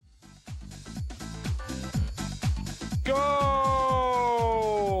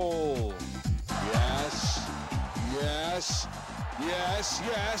Yes!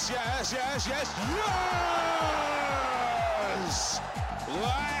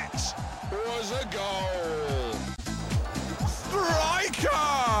 That was a goal. Striker!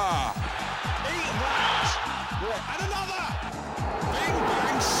 Eat that! And another! Bing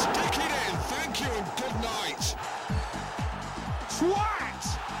bang, stick it in. Thank you and good night. Twat!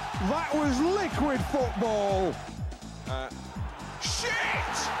 That was liquid football. Shit!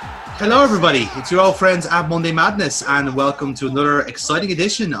 Hello everybody, it's your old friends at Monday Madness and welcome to another exciting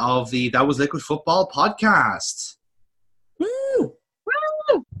edition of the That Was Liquid Football podcast. Woo!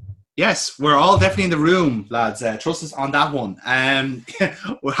 Yes, we're all definitely in the room, lads. Trust us on that one.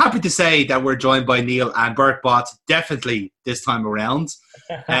 We're happy to say that we're joined by Neil and Bertbot, definitely this time around.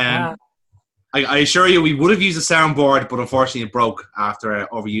 I assure you we would have used a soundboard, but unfortunately it broke after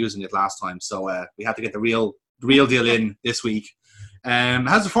overusing it last time. So we had to get the real deal in this week.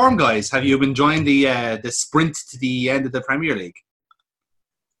 How's the form, guys? Have you been enjoying the sprint to the end of the Premier League?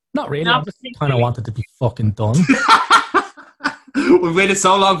 Not really. I just kind of wanted to be fucking done. We've waited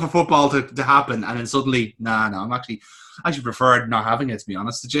so long for football to happen, and then suddenly, no. I'm actually preferred not having it, to be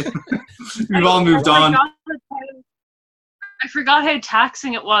honest with you. We've all moved on. I forgot how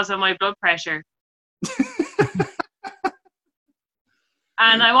taxing it was on my blood pressure.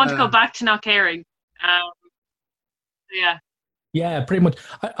 And I want to go back to not caring. Yeah. Yeah, pretty much.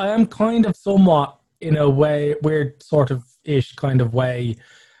 I am kind of somewhat, in a way, weird sort of ish kind of way,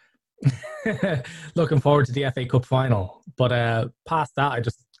 looking forward to the FA Cup final. But past that, I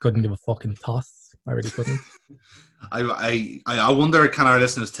just couldn't give a fucking toss. I really couldn't. I wonder, can our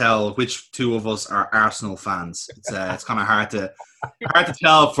listeners tell which two of us are Arsenal fans? It's kind of hard to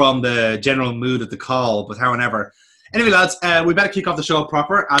tell from the general mood of the call, but however. Anyway, lads, we better kick off the show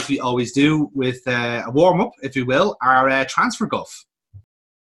proper, as we always do, with a warm-up, if you will, our transfer guff.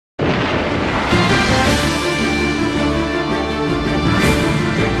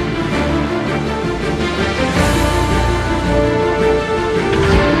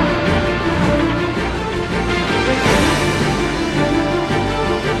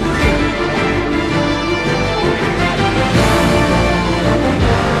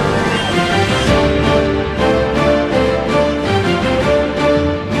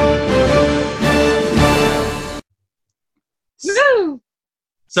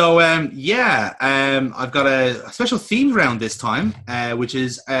 So, I've got a special theme round this time, which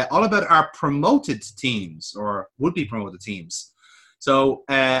is all about our promoted teams, or would-be promoted teams. So,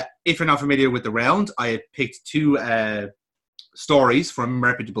 if you're not familiar with the round, I have picked two stories from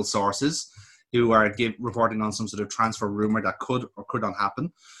reputable sources who are reporting on some sort of transfer rumour that could or could not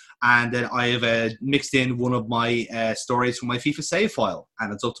happen. And then I have mixed in one of my stories from my FIFA save file.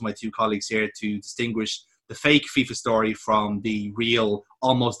 And it's up to my two colleagues here to distinguish the fake FIFA story from the real,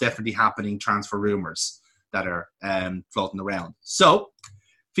 almost definitely happening transfer rumours that are floating around. So,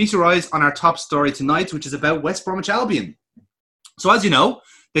 feature eyes on our top story tonight, which is about West Bromwich Albion. So, as you know,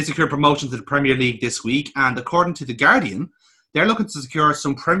 they secured promotion to the Premier League this week, and according to The Guardian, they're looking to secure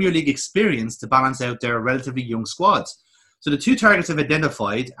some Premier League experience to balance out their relatively young squad. So, the two targets they've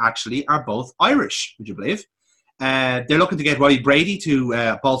identified, actually, are both Irish, would you believe? They're looking to get Robbie Brady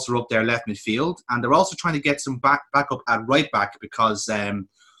to bolster up their left midfield, and they're also trying to get some backup at right back because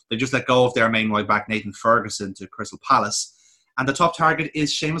they just let go of their main right back, Nathan Ferguson, to Crystal Palace. And the top target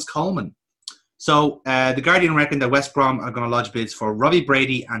is Seamus Coleman. So the Guardian reckon that West Brom are going to lodge bids for Robbie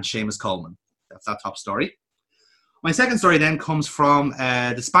Brady and Seamus Coleman. That's that top story. My second story then comes from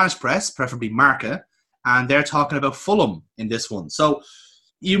the Spanish press, preferably Marca, and they're talking about Fulham in this one. So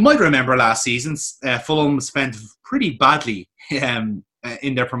you might remember last season, Fulham spent pretty badly in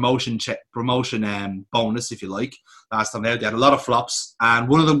their promotion bonus, if you like, last time out. They had a lot of flops, and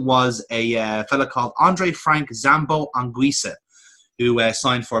one of them was a fella called Andre Frank Zambo Anguissa, who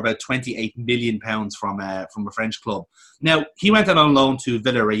signed for about £28 million from a French club. Now, he went out on loan to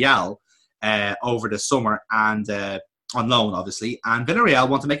Villarreal over the summer, and on loan, obviously, and Villarreal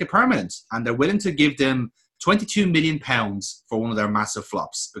want to make it permanent, and they're willing to give them £22 million for one of their massive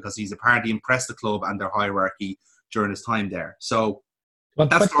flops because he's apparently impressed the club and their hierarchy during his time there. So,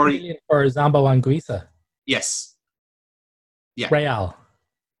 that story... $20 million for Zambo Anguissa? Yes. Yeah. Real?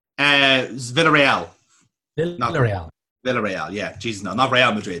 Villarreal. Villarreal, yeah. Jesus, no, not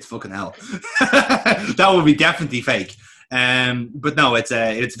Real Madrid. Fucking hell. That would be definitely fake. But no, it's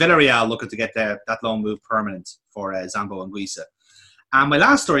Villarreal looking to get that loan move permanent for Zambo Anguissa. And my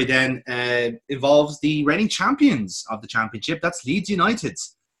last story then involves the reigning champions of the Championship. That's Leeds United.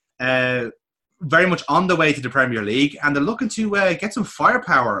 Very much on the way to the Premier League, and they're looking to get some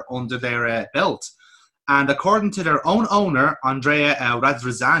firepower under their belt. And according to their own owner, Andrea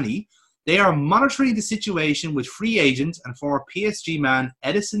Radrizzani, They are monitoring the situation with free agent and former PSG man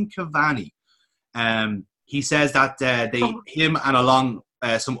Edison Cavani. He says that him and along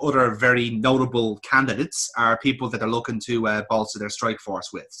some other very notable candidates are people that they're looking to bolster their strike force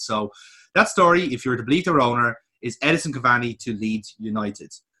with. So that story, if you were to believe their owner, is Edison Cavani to Leeds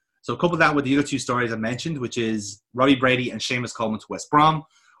United. So couple that with the other two stories I mentioned, which is Robbie Brady and Seamus Coleman to West Brom,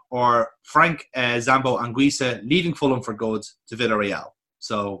 or Frank Zambo Anguissa leaving Fulham for good to Villarreal.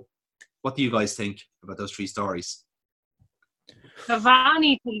 So what do you guys think about those three stories?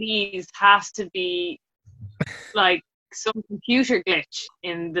 Cavani to Leeds has to be like some computer glitch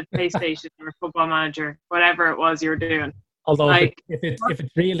in the PlayStation or Football Manager, whatever it was you're doing. Although like, if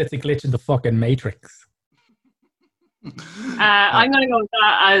it's real, it's a glitch in the fucking Matrix. I'm going to go with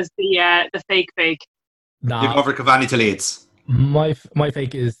that as the fake. Nah. You go for Cavani to Leeds. My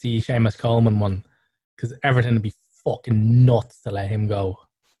fake is the Seamus Coleman one, because Everton would be fucking nuts to let him go.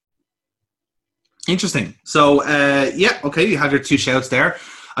 Interesting. So, okay, you have your two shouts there.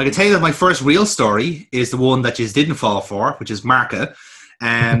 I can tell you that my first real story is the one that you didn't fall for, which is Marca.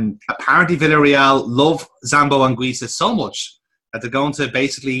 Apparently Villarreal love Zambo Anguissa so much that they're going to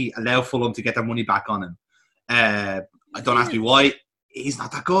basically allow Fulham to get their money back on him. Don't ask me why. He's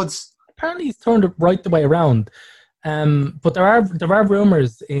not that good. Apparently he's turned it right the way around. But there are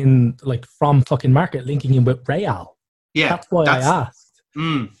rumours from fucking Market linking him with Real. Yeah. That's why I asked.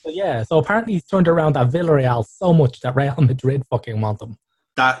 So apparently he's turned around at Villarreal so much that Real Madrid fucking want him.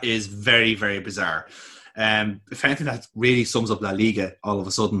 That is very, very bizarre. If anything, that really sums up La Liga all of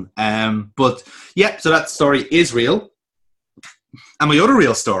a sudden. But yeah, so that story is real. And my other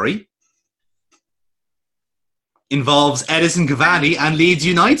real story involves Edison Cavani and Leeds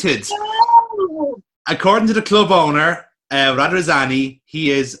United. According to the club owner, Radrizzani,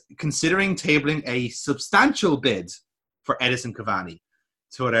 he is considering tabling a substantial bid for Edison Cavani.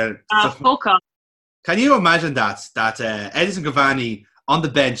 Can you imagine that Edison Cavani on the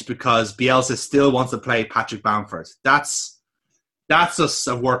bench because Bielsa still wants to play Patrick Bamford? That's just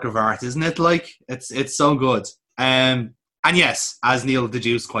a work of art, isn't it? Like it's so good. And yes, as Neil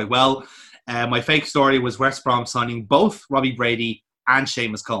deduced quite well, my fake story was West Brom signing both Robbie Brady and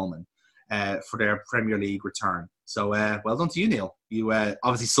Seamus Coleman for their Premier League return. So well done to you, Neil. You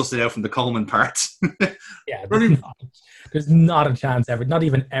obviously sussed it out from the Coleman part. Yeah, there's not a chance not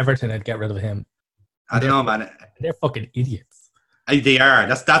even Everton would get rid of him. I don't know, man. They're fucking idiots. They are.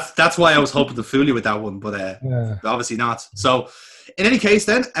 That's why I was hoping to fool you with that one, but obviously not. So, in any case,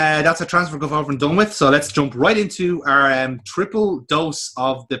 then that's a transfer go over and done with. So let's jump right into our triple dose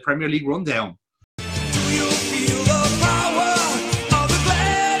of the Premier League rundown. Do you feel the power of the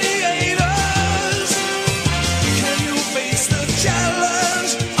gladiators? Can you face the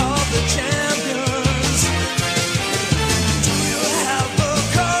challenge of the champions? Do you have the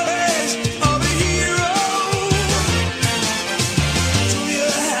courage of a hero? Do you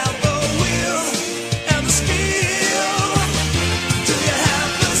have the will and the skill? Do you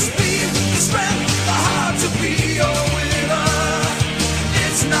have the speed, the strength, the heart to be a winner?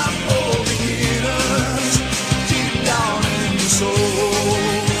 It's not for beginners, deep down in your soul.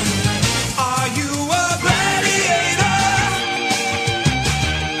 Are you a gladiator?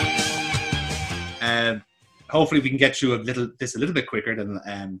 Hopefully we can get through this a little bit quicker than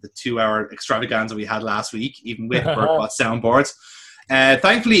the 2-hour extravaganza we had last week, even with Burkbot soundboards.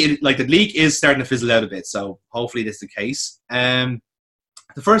 Thankfully, the league is starting to fizzle out a bit, so hopefully this is the case. The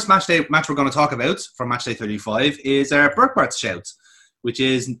first match we're going to talk about for Matchday 35 is Burkbart's shout, which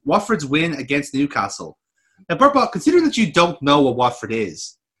is Watford's win against Newcastle. Now, Burkbot, considering that you don't know what Watford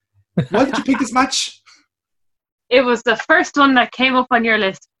is, why did you pick this match? It was the first one that came up on your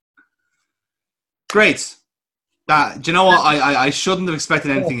list. Great. Do you know what? I shouldn't have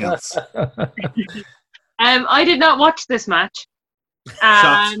expected anything else. I did not watch this match.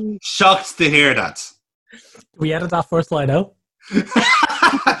 Shocked to hear that. We edit that first line out.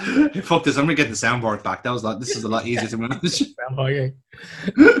 Fuck this! I'm gonna get the soundboard back. This is a lot easier to manage.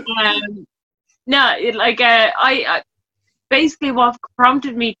 I basically what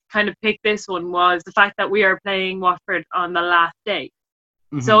prompted me to kind of pick this one was the fact that we are playing Watford on the last day.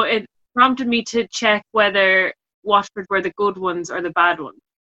 Mm-hmm. So it prompted me to check whether Watford were the good ones or the bad ones,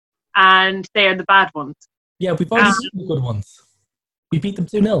 and they are the bad ones. Yeah, we've always seen the good ones. We beat them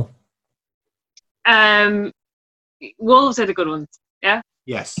 2-0. Wolves are the good ones. Yeah.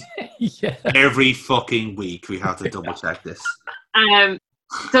 Yes. Yeah. Every fucking week we have to double check this.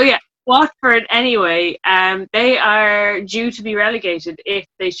 So yeah, Watford anyway. They are due to be relegated if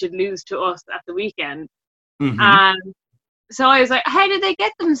they should lose to us at the weekend. Mm-hmm. So I was like, how did they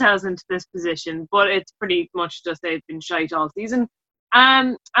get themselves into this position? But it's pretty much just they've been shite all season.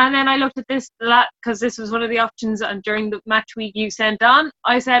 And then I looked at this because this was one of the options, and during the match week you sent on,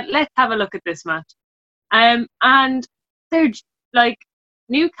 I said, let's have a look at this match. And they're like,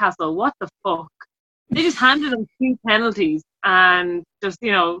 Newcastle, what the fuck? They just handed them 2 penalties and just,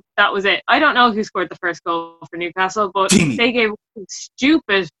 that was it. I don't know who scored the first goal for Newcastle, but they gave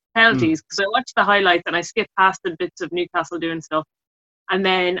stupid penalties because I watched the highlights and I skipped past the bits of Newcastle doing stuff. And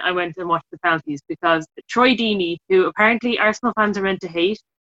then I went and watched the penalties because Troy Deeney, who apparently Arsenal fans are meant to hate,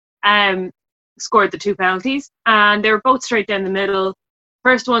 scored the 2 penalties. And they were both straight down the middle.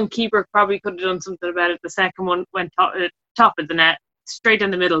 First one, keeper probably could have done something about it. The second one went top of the net. Straight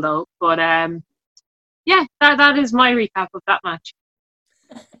in the middle, though. But, yeah, that is my recap of that match.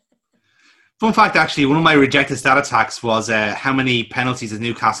 Fun fact, actually, one of my rejected stat attacks was how many penalties has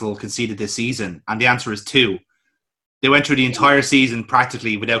Newcastle conceded this season? And the answer is 2. They went through the entire season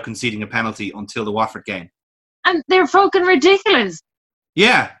practically without conceding a penalty until the Watford game. And they're fucking ridiculous.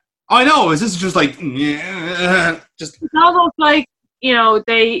 Yeah, I know. This is just like... just. It's almost like,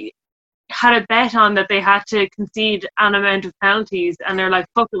 they had a bet on that they had to concede an amount of penalties, and they're like,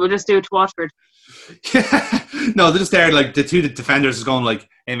 fuck it, we'll just do it to Watford. Yeah. No, they're just there, like, the 2 defenders is going like,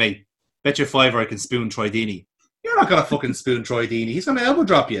 hey, mate, bet you $5 I can spoon Troy Deeney. You're not going to fucking spoon Troy Deeney. He's going to elbow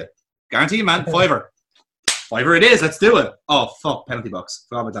drop you. Guarantee you, man. $5. $5 it is. Let's do it. Oh, fuck. Penalty box.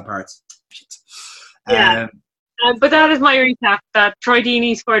 Forgot about that part. Shit. Yeah. But that is my recap, that Troy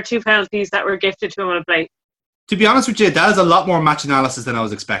Deeney scored 2 penalties that were gifted to him on a plate. To be honest with you, that is a lot more match analysis than I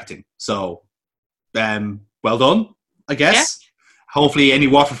was expecting. So, well done, I guess. Yeah. Hopefully any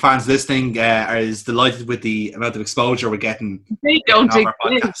Watford fans listening are as delighted with the amount of exposure we're getting. They don't on our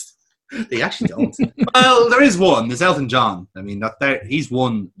podcast. They actually don't. Well, there is one. There's Elton John. I mean, he's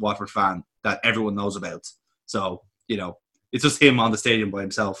one Watford fan that everyone knows about. So, it's just him on the stadium by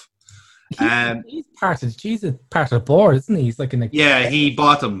himself. He's part of the board, isn't he? He's like yeah, he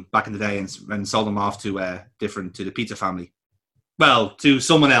bought them back in the day and sold them off to the pizza family. Well, to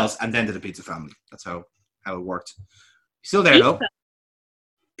someone else and then to the pizza family. That's how it worked. He's still there though.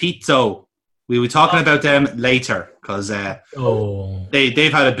 Pizzo. We'll be talking about them later because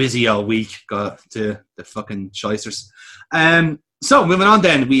they've had a busy old week. Got to the fucking shysters. So moving on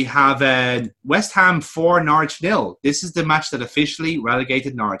then, we have West Ham 4, Norwich 0. This is the match that officially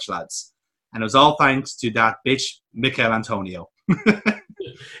relegated Norwich, lads. And it was all thanks to that bitch, Mikel Antonio.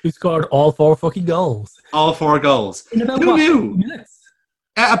 Who scored all 4 fucking goals. All 4 goals. In about who knew? 2 minutes?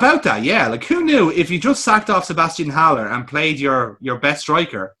 About that, yeah. Like, who knew if you just sacked off Sebastian Haller and played your best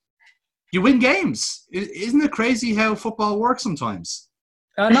striker, you win games. Isn't it crazy how football works sometimes?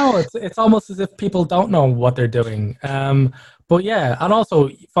 I know, it's almost as if people don't know what they're doing. But yeah, and also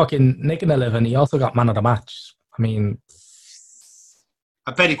fucking Nick and 11, he also got man of the match. I mean,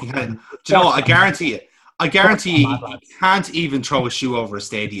 I bet he can. Do you know what? I guarantee it. He can't even throw a shoe over a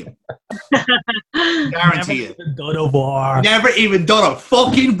stadium. Guarantee it. Never even done a war. Never even done a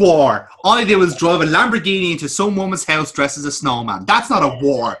fucking war. All I did was drive a Lamborghini into some woman's house dressed as a snowman. That's not a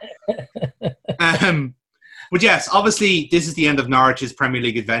war. But yes, obviously, this is the end of Norwich's Premier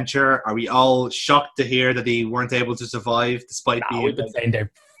League adventure. Are we all shocked to hear that they weren't able to survive despite being... we've been saying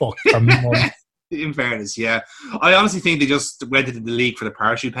they're fucked for months. In fairness, yeah. I honestly think they just went into the league for the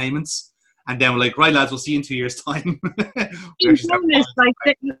parachute payments and then were like, right, lads, we'll see you in 2 years' time. In fairness,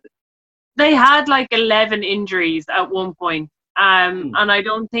 they had 11 injuries at one point. And I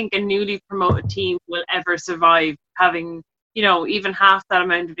don't think a newly promoted team will ever survive having, even half that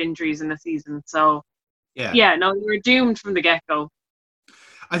amount of injuries in a season. So, yeah, no, they were doomed from the get-go.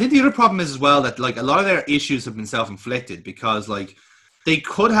 I think the other problem is as well that a lot of their issues have been self-inflicted because they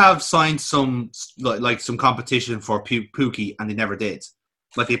could have signed some competition for Pookie and they never did.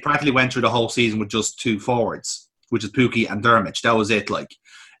 They practically went through the whole season with just 2 forwards, which is Pookie and Dermich. That was it. They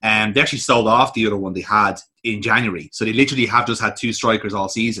actually sold off the other one they had in January. So they literally have just had 2 strikers all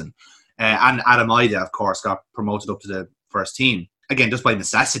season. And Adam Ida, of course, got promoted up to the first team. Again, just by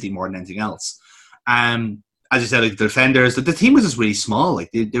necessity more than anything else. As you said, the defenders, the team was just really small.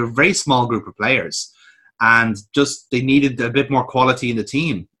 They're a very small group of players. And just they needed a bit more quality in the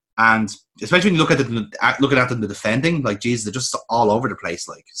team. And especially when you look at them in the defending, Jesus, they're just all over the place.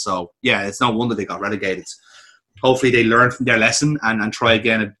 So, yeah, it's no wonder they got relegated. Hopefully they learn from their lesson and try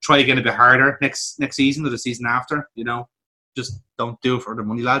again a bit harder next season or the season after. Just don't do it for the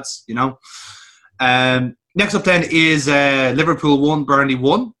money, lads. Next up then is Liverpool 1, Burnley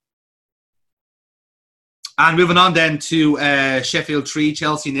 1. And moving on then to Sheffield 3,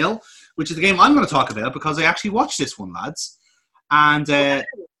 Chelsea 0, which is the game I'm going to talk about because I actually watched this one, lads. And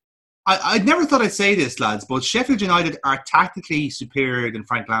I never thought I'd say this, lads, but Sheffield United are tactically superior than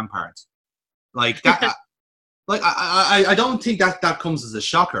Frank Lampard. That like I don't think that comes as a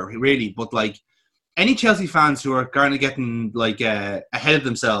shocker, really. But like any Chelsea fans who are kind of getting like ahead of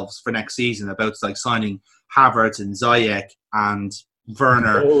themselves for next season about like signing Havertz and Ziyech and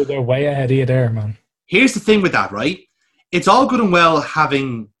Werner. Oh, they're way ahead of you there, man. Here's the thing with that, right? It's all good and well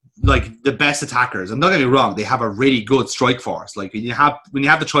having like the best attackers. I'm not getting me wrong; they have a really good strike force. Like when you have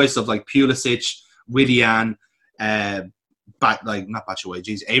the choice of like Pulisic, Willian, not Batshuayi,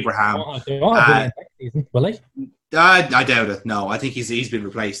 geez, Abraham. They won't have Willian next season, will they? I doubt it. No, I think he's been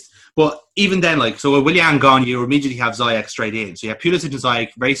replaced. But even then, like, so with Willian gone, you immediately have Ziyech straight in. So you have Pulisic and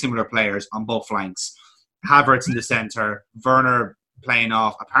Ziyech, very similar players on both flanks. Havertz in the centre, Werner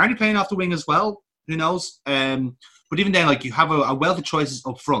apparently playing off the wing as well. Who knows? But even then, like, you have a wealth of choices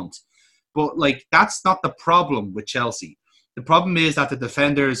up front. But like, that's not the problem with Chelsea. The problem is that the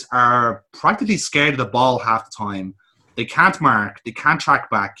defenders are practically scared of the ball half the time. They can't mark. They can't track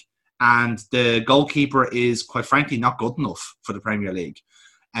back. And the goalkeeper is, quite frankly, not good enough for the Premier League.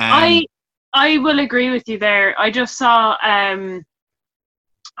 I will agree with you there. I just saw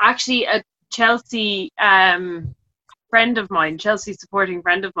actually a Chelsea friend of mine, Chelsea supporting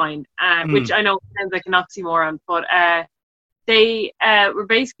friend of mine, which I know sounds like an oxymoron, but they were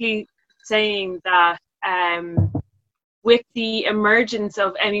basically saying that with the emergence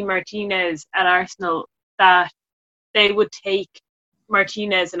of Emi Martinez at Arsenal, that they would take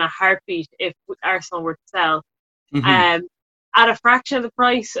Martinez in a heartbeat if Arsenal were to sell. At a fraction of the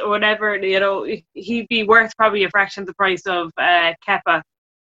price or whatever, you know, he'd be worth probably a fraction of the price of Kepa,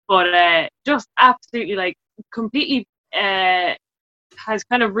 but just absolutely like completely has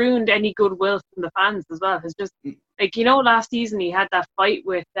kind of ruined any goodwill from the fans as well. Has just like, you know, last season he had that fight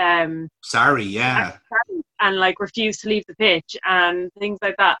with Sarri, yeah, and like refused to leave the pitch and things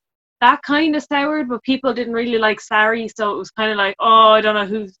like that. That kind of soured, but people didn't really like Sarri, so it was kind of like, oh, I don't know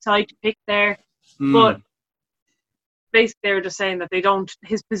whose side to pick there. But basically, they were just saying that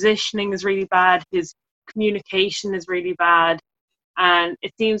his positioning is really bad, his communication is really bad, and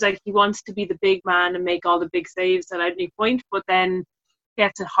it seems like he wants to be the big man and make all the big saves at any point, but then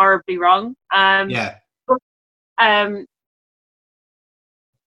gets it horribly wrong.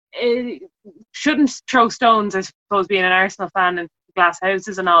 It shouldn't throw stones, I suppose, being an Arsenal fan and glass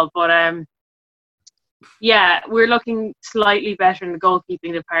houses and all, but we're looking slightly better in the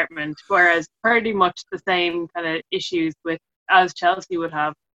goalkeeping department, whereas pretty much the same kind of issues as Chelsea would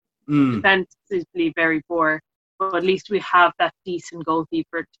have. Defensively very poor, but at least we have that decent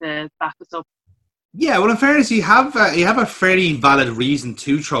goalkeeper to back us up. Yeah, well, in fairness, you have a fairly valid reason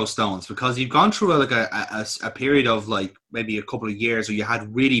to throw stones, because you've gone through a period of like maybe a couple of years where you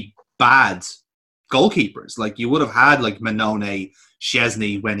had really bad goalkeepers. Like you would have had like Manone,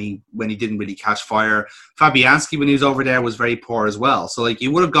 Szczesny when he didn't really catch fire. Fabianski when he was over there was very poor as well. So like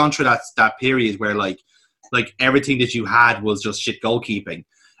you would have gone through that period where like everything that you had was just shit goalkeeping,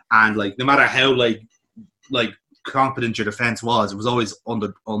 and like no matter how like competent your defense was, it was always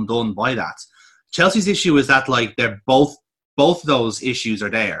undone by that. Chelsea's issue is that like they're both those issues are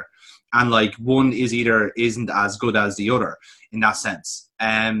there, and like one isn't as good as the other in that sense.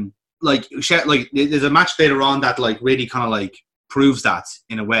 Like there's a match later on that like really kind of like proves that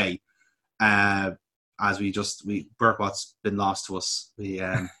in a way. As Burkwat's been lost to us. We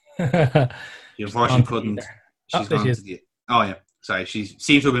unfortunately couldn't. She's gone to the. Oh yeah, sorry. She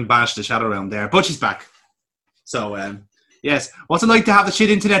seems to have been banished to the shadow realm there, but she's back. So yes, what's it like to have the shit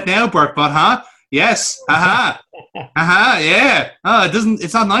internet now, Burkwat? Huh? Yes. Yeah. Oh,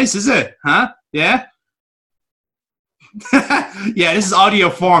 it's not nice, is it? Huh? Yeah. Yeah, this is audio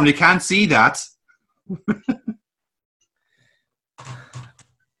form. They can't see that.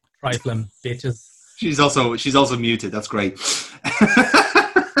 Trifling bitches. She's also muted. That's great.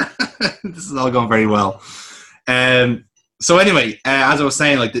 This is all going very well. So anyway, as I was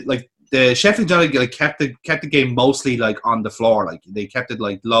saying, the Sheffield United kept the game mostly like on the floor. Like they kept it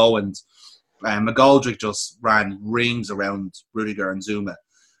like low, and McGoldrick just ran rings around Rudiger and Zuma.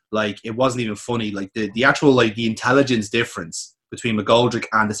 Like it wasn't even funny. Like the actual like the intelligence difference between McGoldrick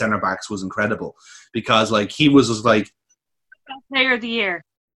and the centre backs was incredible, because like he was just like player of the year.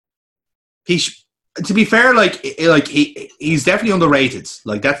 To be fair, he's definitely underrated.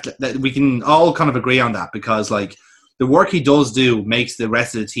 Like that we can all kind of agree on that, because like the work he does do makes the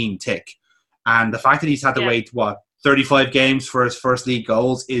rest of the team tick, and the fact that he's had to wait 35 games for his first league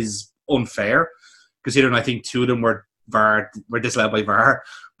goals is unfair, considering I think 2 of them were disallowed by VAR.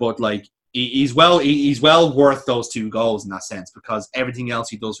 But like he's well worth those 2 goals in that sense, because everything else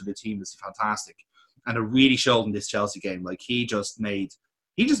he does for the team is fantastic, and it really showed in this Chelsea game. Like he just made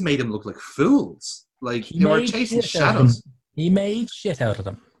them look like fools. Like they were chasing shadows. He made shit out of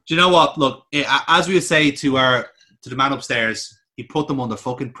them. Do you know what? Look, as we would say to the man upstairs, he put them under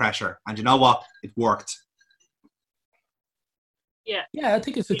fucking pressure, and you know what? It worked. Yeah. Yeah, I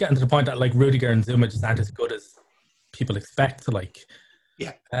think it's just getting to the point that like Rudiger and Zuma just aren't as good as people expect. Like,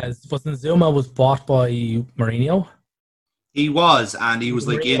 Yeah. as wasn't Zuma was bought by Mourinho? He was, and he was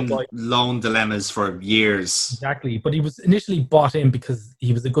like Mourinho in boy. loan dilemmas for years. Exactly, but he was initially bought in because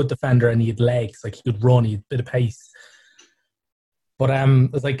he was a good defender and he had legs, like he could run, he had a bit of pace. But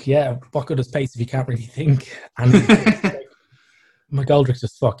it's like, yeah, what good is pace if you can't really think? And like, McGoldrick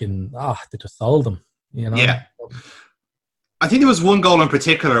just fucking they just sold him, you know. Yeah. I think there was one goal in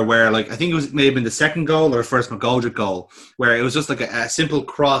particular where, like, I think it was maybe the second goal or the first McGoldrick goal, where it was just like a simple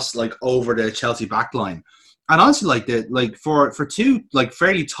cross, like over the Chelsea backline. And honestly, for two like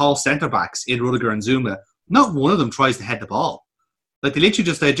fairly tall centre backs in Rudiger and Zuma, not one of them tries to head the ball. Like they're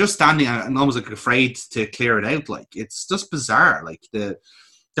just standing and almost like afraid to clear it out. Like it's just bizarre. Like to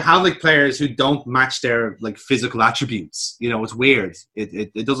have like players who don't match their like physical attributes. You know, it's weird.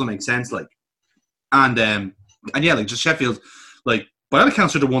 It doesn't make sense. Like and yeah, like just Sheffield, like by all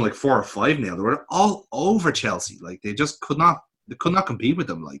accounts, they won like 4 or 5 now. They were all over Chelsea. Like they just could not compete with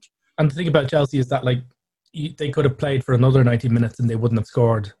them. Like, and the thing about Chelsea is that like they could have played for another 90 minutes and they wouldn't have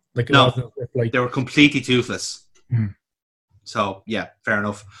scored. Like it wasn't like they were completely toothless. Mm. So yeah, fair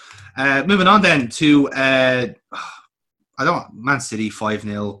enough. Moving on then to Man City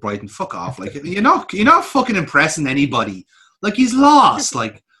 5-0, Brighton. Fuck off! Like you're not fucking impressing anybody. Like he's lost.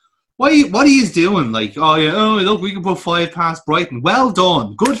 Like what are you doing? Like look, we can put 5 past Brighton. Well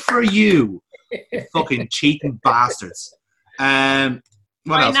done, good for you, fucking cheating bastards.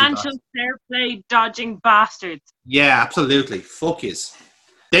 What else? Financial fair play dodging bastards. Yeah, absolutely. Fuck yous.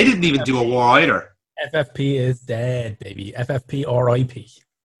 They didn't even do a war either. FFP is dead, baby. FFP RIP.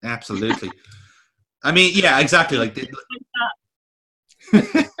 Absolutely. I mean, yeah, exactly. Like,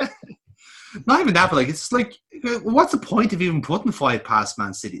 not even that, but like, it's like, what's the point of even putting 5 past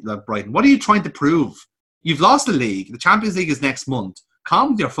Man City, like Brighton? What are you trying to prove? You've lost the league. The Champions League is next month.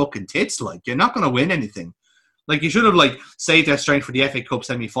 Calm your fucking tits. Like, you're not going to win anything. Like, you should have like saved their strength for the FA Cup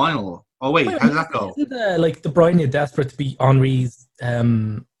semi-final. Oh wait, how did that go? Isn't like De Bruyne desperate to beat Henry's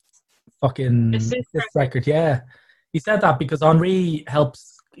fucking assist record? Yeah, he said that because Henry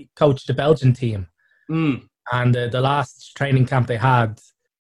helps coach the Belgian team, and the last training camp they had,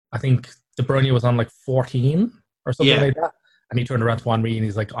 I think De Bruyne was on like 14 or something like that, and he turned around to Henry and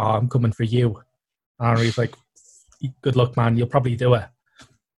he's like, "Oh, I'm coming for you." And Henry's like, "Good luck, man. You'll probably do it."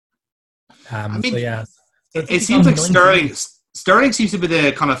 I mean, so yeah. It seems like Sterling seems to be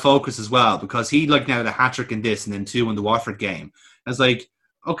the kind of focus as well, because he like now the hat-trick in this and then 2 in the Watford game. It's like,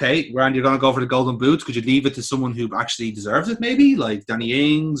 okay, Rand, you're going to go for the golden boots. Could you leave it to someone who actually deserves it, maybe? Like Danny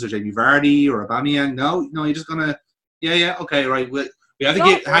Ings or Jamie Vardy or Aubameyang? No, you're just going to... Yeah, okay, right. We have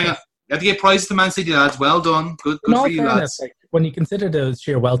to hang on. You have to get prizes to Man City, lads. Well done. Good for you, lads. Like, when you consider the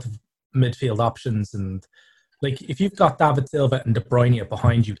sheer wealth of midfield options and... Like, if you've got David Silva and De Bruyne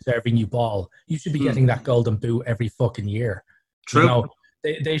behind you serving you ball, you should be getting that golden boot every fucking year. True.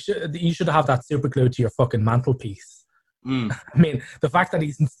 You know, you should have that super glue to your fucking mantelpiece. I mean, the fact that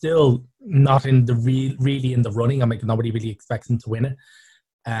he's still not in the really in the running, I mean, nobody really expects him to win it.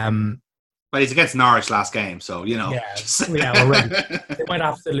 But he's against Norwich last game, so, you know. Yeah, already. They might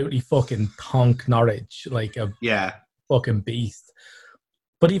absolutely fucking tonk Norwich like a fucking beast.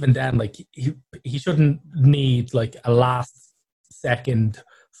 But even then, like he shouldn't need like a last second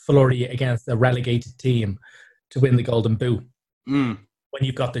flurry against a relegated team to win the Golden Boot. When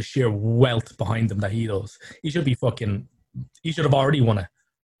you've got the sheer wealth behind him that he does, he should have already won it.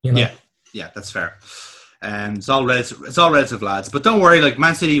 You know? Yeah, that's fair. It's all relative, lads. But don't worry, like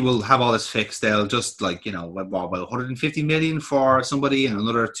Man City will have all this fixed. They'll just like about 150 million for somebody and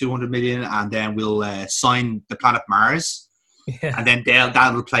another 200 million, and then we'll sign the planet Mars. Yeah. And then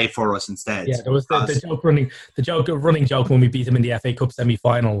that'll play for us instead. Yeah, there was the running joke when we beat them in the FA Cup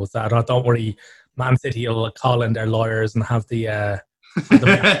semi-final was that, oh, don't worry, Man City will call in their lawyers and have the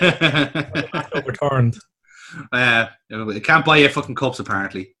match overturned. It can't buy you fucking cups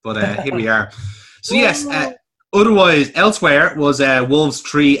apparently, but here we are. So yes, otherwise elsewhere was Wolves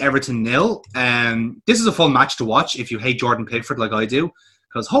 3, Everton 0. This is a fun match to watch if you hate Jordan Pickford like I do,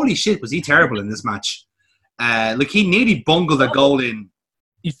 because holy shit was he terrible in this match. Like he nearly bungled a goal in.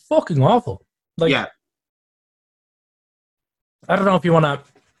 He's fucking awful. Like, yeah. I don't know if you want to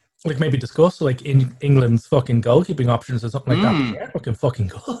like maybe discuss like in England's fucking goalkeeping options or something like that. They're looking fucking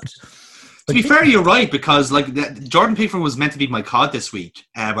good. To be fair, you're right, because like Jordan Pickford was meant to be my COD this week,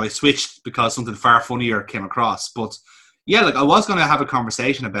 but I switched because something far funnier came across. But yeah, like I was going to have a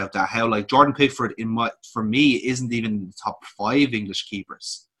conversation about that. How like Jordan Pickford for me isn't even the top 5 English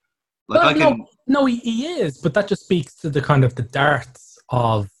keepers. Like no, he is, but that just speaks to the kind of the darts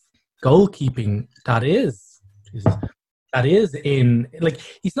of goalkeeping that is in, like,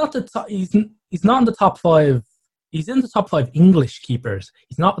 he's not the top, he's not in the top 5. He's in the top 5 English keepers.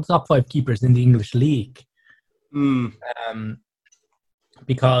 He's not the top 5 keepers in the English league.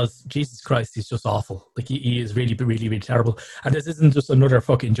 Because Jesus Christ, he's just awful. Like, he is really, really, really terrible. And this isn't just another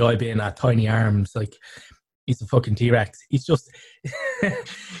fucking joy being at tiny arms. Like, he's a fucking T-Rex. He's just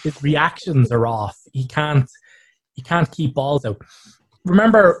his reactions are off. He can't keep balls out.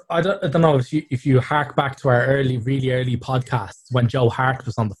 Remember, I don't know if you hark back to our really early podcasts when Joe Hart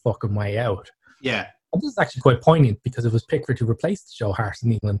was on the fucking way out. Yeah. And this is actually quite poignant because it was Pickford who replaced Joe Hart in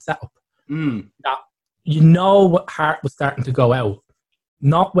the England setup. Now, Hart was starting to go out.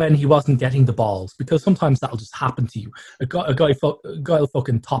 Not when he wasn't getting the balls, because sometimes that'll just happen to you. A guy will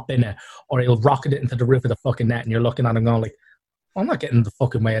fucking top in it, or he'll rocket it into the roof of the fucking net, and you're looking at him going like, I'm not getting in the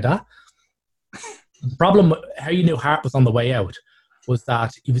fucking way of that. The problem, how you knew Hart was on the way out, was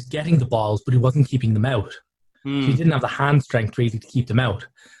that he was getting the balls, but he wasn't keeping them out. So he didn't have the hand strength really to keep them out.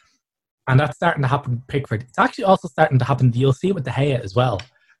 And that's starting to happen with Pickford. It's actually also starting to happen, you'll see it with De Gea as well.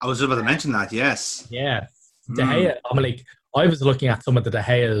 I was about to mention that, yes. Yeah. De Gea, I was looking at some of the De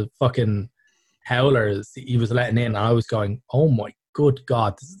Gea fucking howlers he was letting in, and I was going, oh my good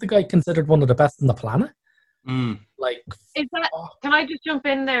God, this is the guy considered one of the best on the planet? Like, is that? Can I just jump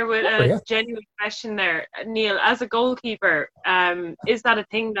in there with a genuine question there, Neil? As a goalkeeper, is that a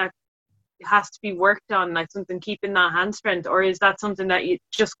thing that has to be worked on, like something keeping that hand strength, or is that something that you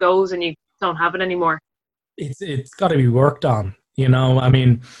just goes and you don't have it anymore? It's got to be worked on. You know, I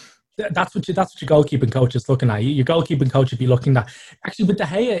mean, that's what your goalkeeping coach is looking at. Your goalkeeping coach would be looking at. Actually, with De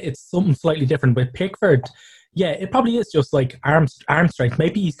Gea, it's something slightly different. With Pickford, yeah, it probably is just like arm strength.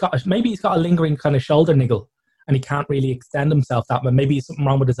 Maybe he's got a lingering kind of shoulder niggle, and he can't really extend himself that way. Maybe he's something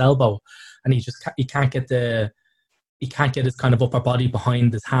wrong with his elbow, and he can't get his kind of upper body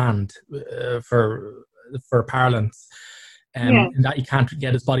behind his hand for parlance, and that he can't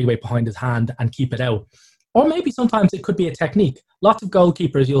get his body weight behind his hand and keep it out. Or maybe sometimes it could be a technique. Lots of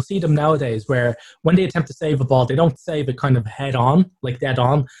goalkeepers, you'll see them nowadays, where when they attempt to save a ball, they don't save it kind of head on, like dead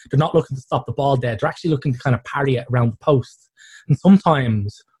on. They're not looking to stop the ball dead. They're actually looking to kind of parry it around the post. And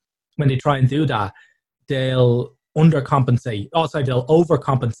sometimes when they try and do that, they'll undercompensate. Also, they'll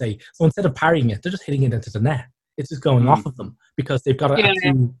overcompensate. So instead of parrying it, they're just hitting it into the net. It's just going off of them because they've got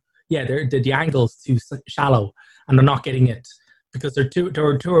the angle's too shallow, and they're not getting it because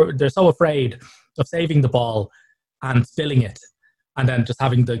they're so afraid of saving the ball and spilling it, and then just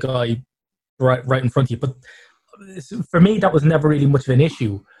having the guy right in front of you. But for me, that was never really much of an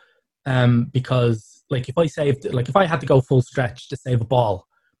issue, because like if I had to go full stretch to save a ball,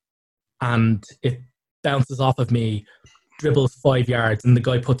 and it bounces off of me, dribbles 5 yards, and the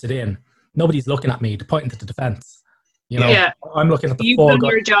guy puts it in, nobody's looking at me. They're pointing to the defense. You know, I'm looking at the You've done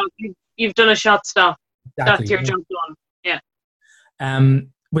your job. You've done a shot stop. Exactly. That's your job done. Yeah.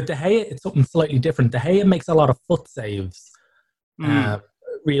 With De Gea, it's something slightly different. De Gea makes a lot of foot saves. I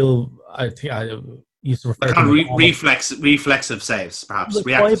think I used to refer to kind of reflexive saves, perhaps.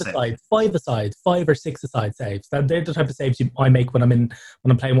 Like five-a-side, 5 or 6-a-side saves. They're the type of saves I make when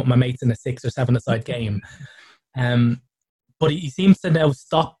I'm playing with my mates in a 6 or 7-a-side game. But he seems to now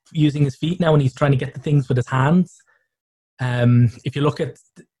stop using his feet now, and he's trying to get the things with his hands. If you look at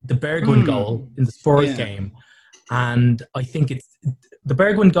the Bergwijn goal in the Spurs game, and I think it's the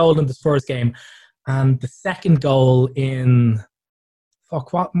Bergwijn goal in the Spurs game, and the second goal in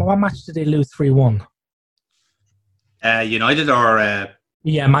what match did they lose 3-1? United or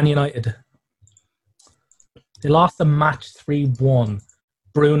Man United. They lost the match 3-1.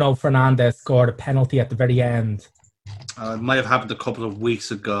 Bruno Fernandes scored a penalty at the very end. It might have happened a couple of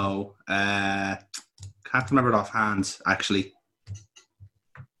weeks ago. Can't remember it offhand, actually.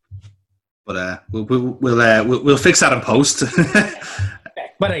 But we'll fix that in post.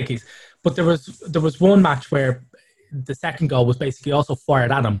 But there was one match where the second goal was basically also fired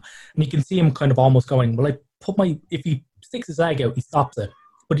at him, and you can see him kind of almost going, well, if he sticks his leg out, he stops it,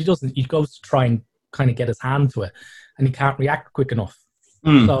 but he doesn't. He goes to try and kind of get his hand to it, and he can't react quick enough.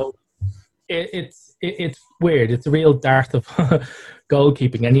 So it's weird. It's a real dearth of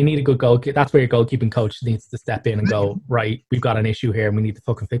goalkeeping, and you need a good goalkeeper. That's where your goalkeeping coach needs to step in and go, right, we've got an issue here, and we need to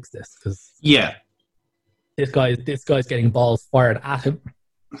fucking fix this, because this guy's getting balls fired at him.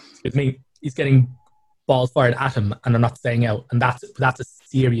 Excuse me, he's getting balls fired at him, and they're not staying out, and that's a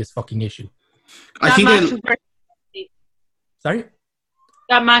serious fucking issue. Sorry,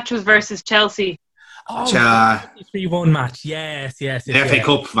 that match was versus Chelsea. Oh, the 3-1 match. Yes. The FA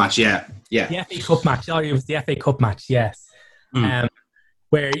Cup match, yeah. The FA Cup match. Sorry, it was the FA Cup match. Yes.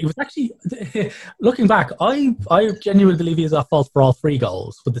 where he was actually, looking back, I genuinely believe he was at fault for all 3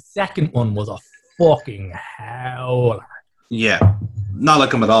 goals, but the second one was a fucking howler. Yeah, not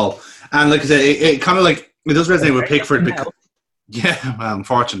like him at all. And like I said, it kind of like, it does resonate with Pickford. Yeah, well,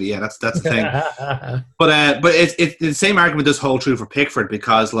 unfortunately, yeah, that's the thing. But it's the same argument does hold true for Pickford,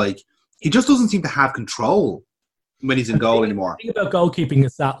 because like he just doesn't seem to have control when he's in goal anymore. The thing about goalkeeping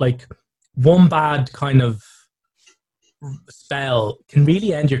is that like one bad kind of spell can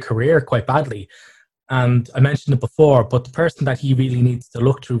really end your career quite badly. And I mentioned it before, but the person that he really needs to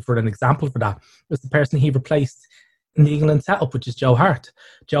look to for an example for that was the person he replaced in the England setup, which is Joe Hart.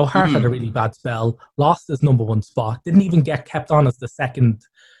 Joe Hart had a really bad spell, lost his number 1 spot, didn't even get kept on as the second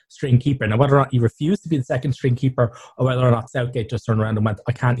string keeper. Now, whether or not he refused to be the second string keeper, or whether or not Southgate just turned around and went,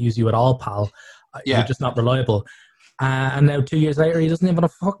 I can't use you at all, pal. You're just not reliable. And now 2 years later, he doesn't even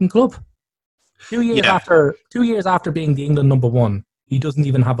have a fucking club. 2 years after being the England number 1, he doesn't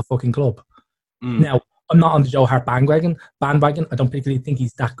even have a fucking club. Now, I'm not on the Joe Hart bandwagon. I don't particularly think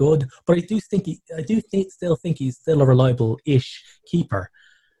he's that good, but I do still think he's still a reliable-ish keeper.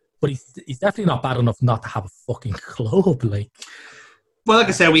 But he's definitely not bad enough not to have a fucking club. Well, like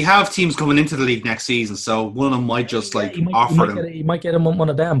I said, we have teams coming into the league next season, so one of them might just offer them. He might get him one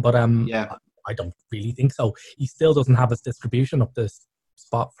of them, but I don't really think so. He still doesn't have his distribution up this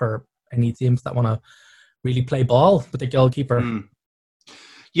spot for any teams that want to really play ball with the goalkeeper.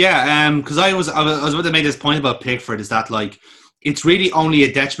 Yeah, because I was about to make this point about Pickford, is that like it's really only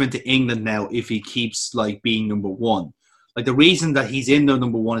a detriment to England now if he keeps like being number 1. Like the reason that he's in the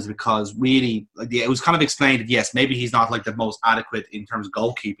number 1 is because really, like, it was kind of explained that yes, maybe he's not like the most adequate in terms of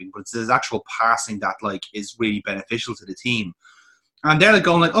goalkeeping, but it's his actual passing that like is really beneficial to the team. And they're like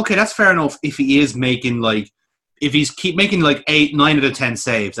going like, okay, that's fair enough if he is making like, if he's keep making like 8, 9 out of 10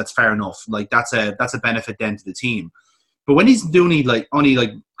 saves, that's fair enough. Like that's a benefit then to the team. But when he's doing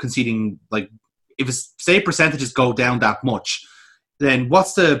only conceding, like if his save percentages go down that much, then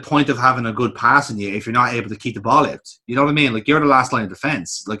what's the point of having a good pass in you if you're not able to keep the ball out? You know what I mean? Like you're the last line of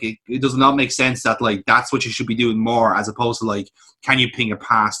defense. Like it does not make sense that like that's what you should be doing more, as opposed to like, can you ping a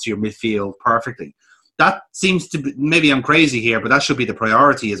pass to your midfield perfectly? That seems to be, maybe I'm crazy here, but that should be the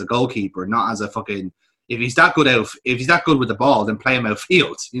priority as a goalkeeper, not as a fucking, if he's that good with the ball, then play him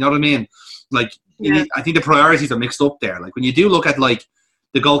outfield. You know what I mean? Like, I think the priorities are mixed up there. Like when you do look at like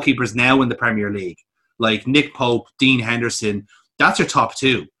the goalkeepers now in the Premier League, like Nick Pope, Dean Henderson, that's your top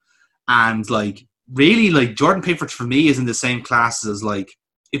 2. And like really, like Jordan Pickford for me is in the same class as like,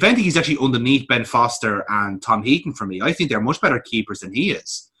 if anything, he's actually underneath Ben Foster and Tom Heaton for me. I think they're much better keepers than he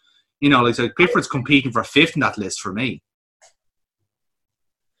is. You know, like so Pickford's competing for 5th in that list for me.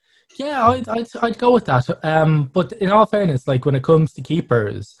 Yeah, I'd go with that. But in all fairness, like when it comes to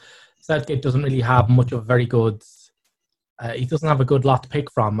keepers, Southgate doesn't really have much of a very good. He doesn't have a good lot to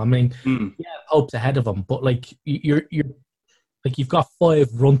pick from. I mean, Pope's ahead of him, but like you're like you've got 5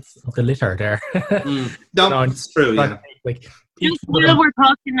 runts of the litter there. No, it's true. Yeah. Like while we're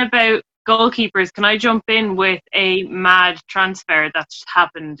talking about goalkeepers, can I jump in with a mad transfer that's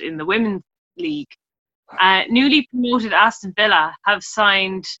happened in the women's league? Newly promoted Aston Villa have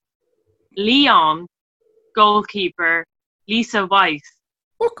signed Lyon goalkeeper Lisa Weiss.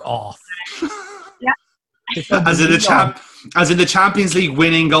 Fuck off. Yeah. As in the Champions League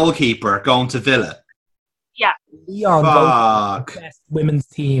winning goalkeeper going to Villa. Yeah. Lyon, the best women's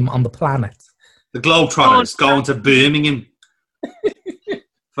team on the planet. The Globetrotters going to Birmingham.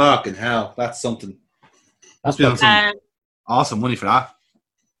 Fucking hell, that's something. That's some awesome money for that.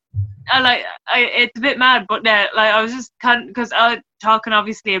 It's a bit mad, but I was just because talking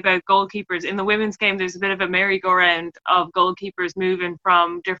obviously about goalkeepers in the women's game. There's a bit of a merry-go-round of goalkeepers moving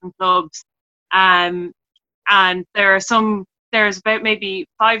from different clubs, and there's about maybe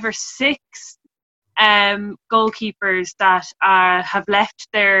 5 or 6 goalkeepers that have left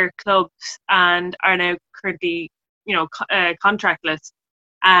their clubs and are now currently contractless.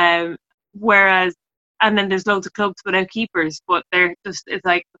 Whereas, and then there's loads of clubs without keepers, but they're just, it's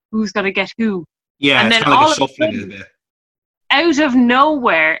like, who's going to get who? Yeah, and it's then kind of like a shuffling a bit. Out of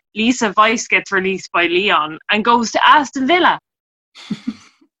nowhere, Lisa Weiss gets released by Lyon and goes to Aston Villa.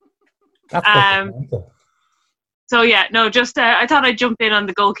 That's so yeah, no, just I thought I'd jump in on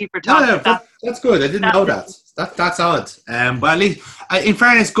the goalkeeper topic. No, that's good. I didn't know that. That's odd. But at least, in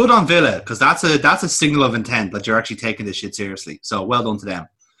fairness, good on Villa, because that's a signal of intent that you're actually taking this shit seriously. So well done to them.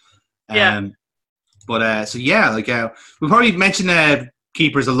 Yeah. But so yeah, like we'll probably mention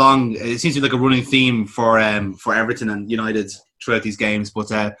keepers along. It seems to be like a running theme for Everton and United throughout these games.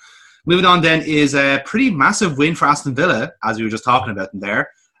 But moving on then is a pretty massive win for Aston Villa, as we were just talking about them there,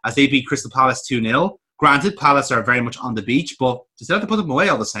 as they beat Crystal Palace 2-0. Granted, Palace are very much on the beach, but they still have to put them away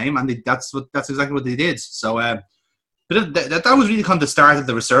all the same, and that's exactly what they did. So, but that was really kind of the start of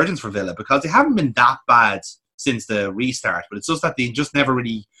the resurgence for Villa, because they haven't been that bad since the restart, but it's just that they just never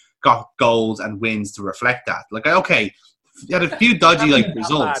really got goals and wins to reflect that. Like, okay, they had a few dodgy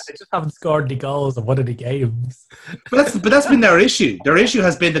results. They just haven't scored any goals in one of the games. But that's been their issue. Their issue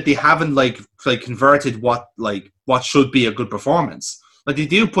has been that they haven't converted what should be a good performance. Like, they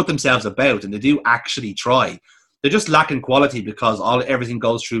do put themselves about and they do actually try. They're just lacking quality because everything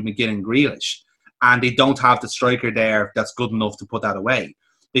goes through McGinn and Grealish, and they don't have the striker there that's good enough to put that away.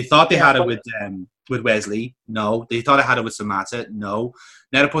 They thought they had it with Wesley. No. They thought they had it with Samata. No.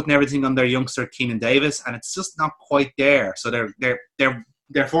 Now they're putting everything on their youngster Keenan Davis, and it's just not quite there. So they're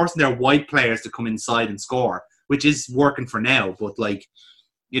forcing their wide players to come inside and score, which is working for now. But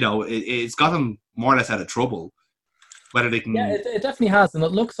it's got them more or less out of trouble. Whether they can, it definitely has, and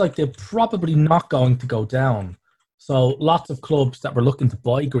it looks like they're probably not going to go down. So lots of clubs that were looking to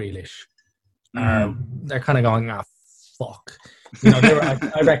buy Grealish, they're kind of going, fuck.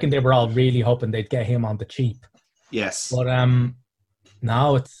 I reckon they were all really hoping they'd get him on the cheap. Yes. But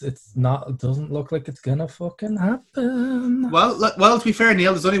no, it's not. It doesn't look like it's gonna fucking happen. Well, to be fair,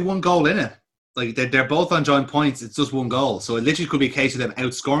 Neil, there's only one goal in it. Like, they're both on joint points. It's just one goal, so it literally could be a case of them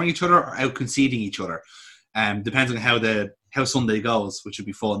outscoring each other or out conceding each other. Depends on how Sunday goes, which would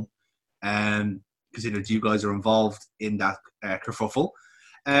be fun. Considering you guys are involved in that kerfuffle.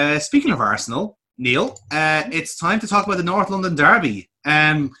 Speaking of Arsenal, Neil, it's time to talk about the North London derby.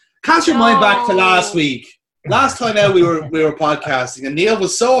 Cast your mind back to last week. Last time out we were podcasting, and Neil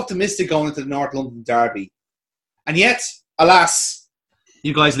was so optimistic going into the North London derby, and yet, alas,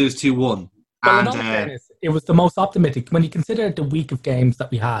 you guys lose 2-1. Well, in all fairness, it was the most optimistic when you consider the week of games that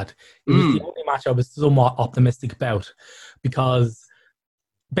we had. It was the only match I was somewhat optimistic about, because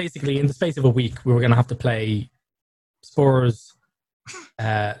basically in the space of a week we were going to have to play Spurs,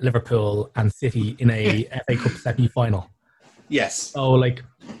 Liverpool and City in a FA Cup semi-final. Yes. So,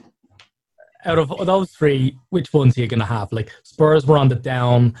 out of those three, which ones are you going to have? Spurs were on the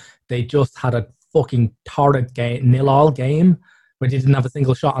down. They just had a fucking torrid game, 0-0 game, where they didn't have a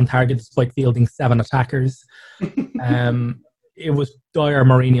single shot on target despite fielding 7 attackers. It was dire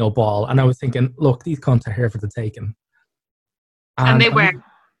Mourinho ball. And I was thinking, look, these cunts are here for the taking. And they weren't.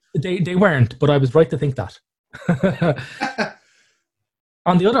 They weren't, but I was right to think that.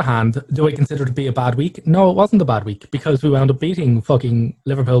 On the other hand, do I consider it to be a bad week? No, it wasn't a bad week, because we wound up beating fucking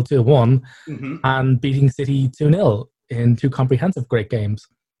Liverpool 2-1 and beating City 2-0 in 2 comprehensive great games.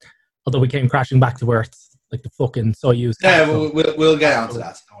 Although we came crashing back to earth like the fucking Soyuz. Yeah, we'll get on to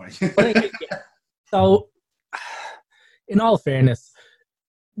that. Don't worry. So, in all fairness,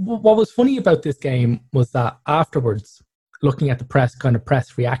 what was funny about this game was that afterwards, looking at the press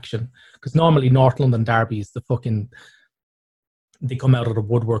reaction, because normally North London derbies, they come out of the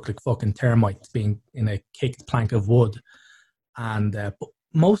woodwork like fucking termites being in a kicked plank of wood. And but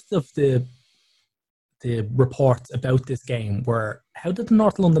most of the reports about this game were, how did the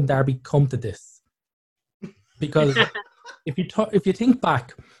North London derby come to this? Because if you think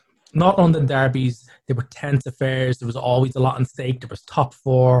back, North London derbies, they were tense affairs. There was always a lot at stake. There was top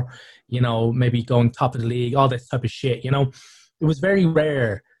 4, maybe going top of the league, all this type of shit. It was very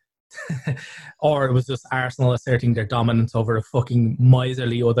rare. Or it was just Arsenal asserting their dominance over a fucking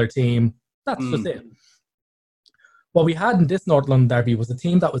miserly other team. That's just it. What we had in this North London derby was a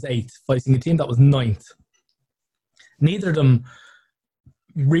team that was 8th facing a team that was 9th. Neither of them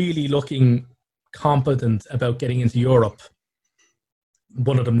really looking competent about getting into Europe.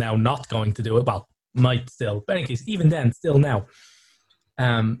 One of them now not going to do it. Well, might still. But in any case, even then, still now.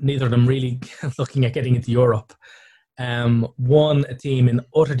 Neither of them really looking at getting into Europe. One, a team in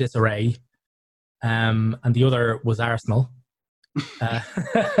utter disarray, and the other was Arsenal,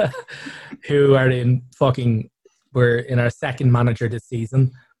 who are we're in our second manager this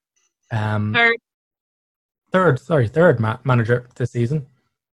season. Third manager this season.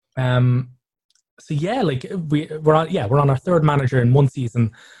 So yeah, we're on our third manager in one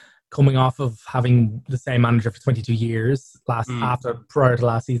season, coming off of having the same manager for 22 years prior to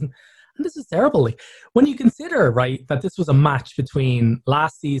last season. And this is terrible. When you consider, right, that this was a match between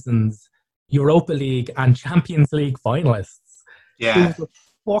last season's Europa League and Champions League finalists. Yeah. It was a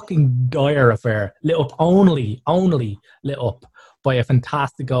fucking dire affair. Only lit up by a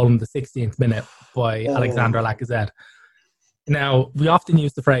fantastic goal in the 16th minute by Alexander Lacazette. Now, we often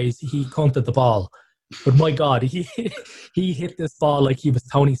use the phrase, he cunted the ball. But my God, he hit this ball like he was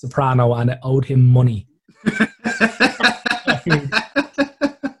Tony Soprano and it owed him money.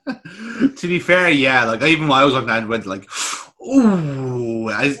 To be fair, yeah, even when I was looking at it, went ooh,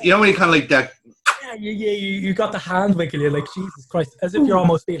 when you kind of that. you got the hand wiggle. You're like, Jesus Christ, as if you're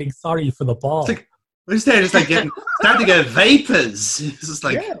almost feeling sorry for the ball. We're just there, just like starting to get vapors. It's just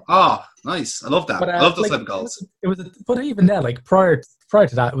like, nice. I love that. I love those type of goals. But even then, like prior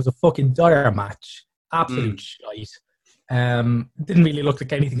to that, it was a fucking dire match. Absolute shite. Didn't really look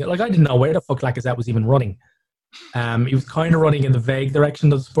like anything. Like I didn't know where the fuck Lacazette was even running. He was kind of running in the vague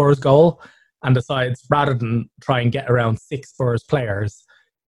direction of the Spurs goal, and decides rather than try and get around 6 Spurs players,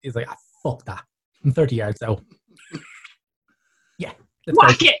 he's like, fuck that. I'm 30 yards out. Yeah.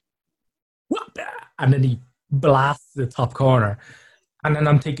 Whack it! And then he blasts the top corner. And then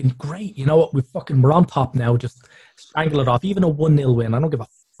I'm thinking, great, you know what? We're on top now. Just strangle it off. Even a 1-0 win, I don't give a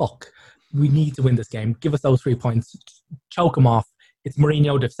fuck. We need to win this game. Give us those 3 points. Choke them off. It's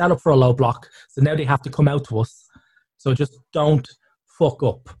Mourinho. They've set up for a low block. So now they have to come out to us. So just don't fuck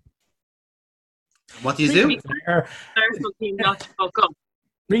up. What do you do?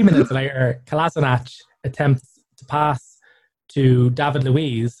 3 minutes later, Kolasinac attempts to pass to David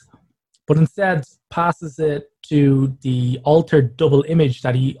Luiz, but instead passes it to the altered double image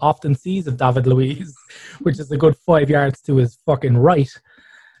that he often sees of David Luiz, which is a good 5 yards to his fucking right.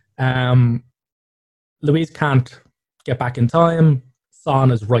 Luiz can't get back in time.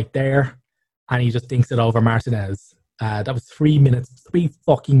 Son is right there, and he just dinks it over Martinez. That was 3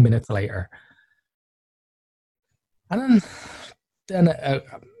 fucking minutes later. And then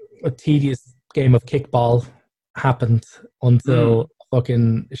a tedious game of kickball happened until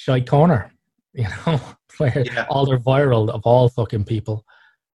fucking shy corner, you know, where all their viral of all fucking people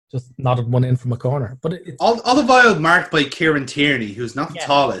just nodded one in from a corner. But it's all the viral marked by Kieran Tierney, who's not the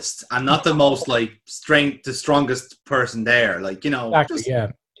tallest and not the most the strongest person there. Like, you know, exactly,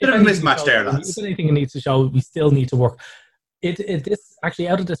 bit of a mismatch there, lads. If anything it needs to show, we still need to work. This actually,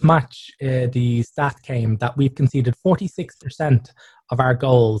 out of this match, the stat came that we've conceded 46% of our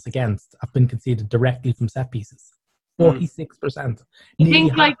goals against have been conceded directly from set pieces. 46%. I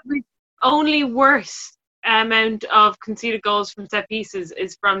think the only worst amount of conceded goals from set pieces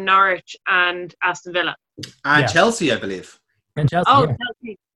is from Norwich and Aston Villa. And Chelsea, I believe. And Chelsea,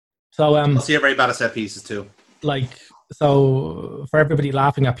 Chelsea. So Chelsea are very bad at set pieces too. So for everybody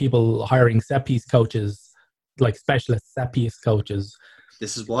laughing at people hiring set piece coaches, like specialist set piece coaches,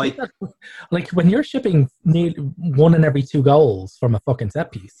 this is why. Like when you're shipping 1 in every 2 goals from a fucking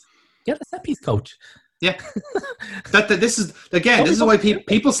set piece, get a set piece coach. Yeah, this is why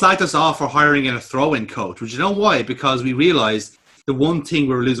people slagged us off for hiring in a throw-in coach. Which, you know why? Because we realised the one thing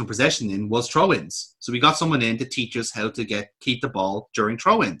we were losing possession in was throw-ins. So we got someone in to teach us how to keep the ball during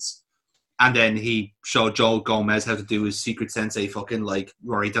throw-ins, and then he showed Joe Gomez how to do his secret sensei fucking like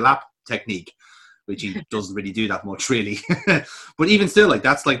Rory Delap technique, which he doesn't really do that much, really. But even still,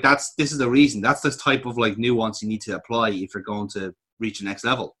 this is the reason. That's the type of like nuance you need to apply if you're going to reach the next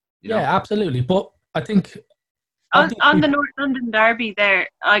level. You know? Yeah, absolutely. But I think on the North London derby there,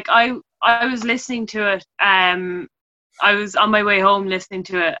 like I was listening to it. I was on my way home listening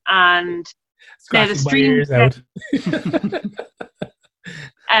to it, and the stream.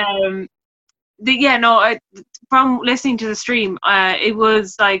 From listening to the stream, it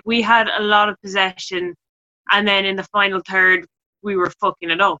was like we had a lot of possession, and then in the final third we were fucking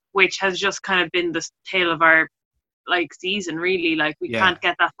it up, which has just kind of been the tale of our season, really. Like we can't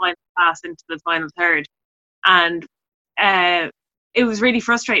get that final pass into the final third, and it was really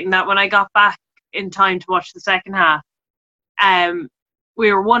frustrating that when I got back in time to watch the second half,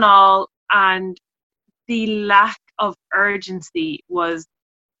 we were 1-1, and the lack of urgency was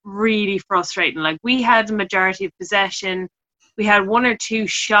really frustrating. Like we had the majority of possession, we had 1 or 2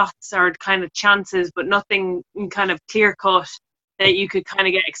 shots or kind of chances, but nothing kind of clear cut that you could kind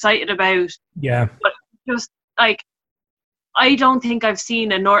of get excited about. Yeah, but just like I don't think I've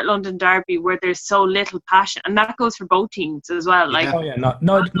seen a North London derby where there's so little passion, and that goes for both teams as well. Like,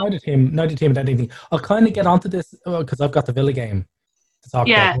 neither team had anything. I'll kind of get onto this because I've got the Villa game to talk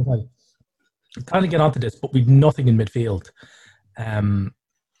about. I'll kind of get onto this, but we've nothing in midfield, and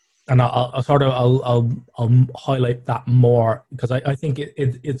I'll highlight that more because I think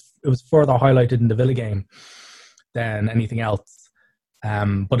it was further highlighted in the Villa game than anything else.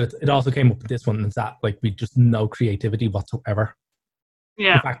 But it also came up with this one, is that we just no creativity whatsoever.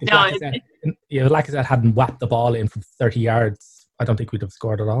 Yeah. In fact, if Lacazette hadn't whacked the ball in from 30 yards, I don't think we'd have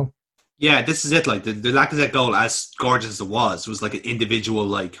scored at all. Yeah, this is it. Like the Lacazette goal, as gorgeous as it was like an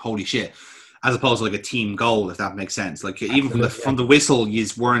individual holy shit, as opposed to like a team goal, if that makes sense. Like even from the whistle, you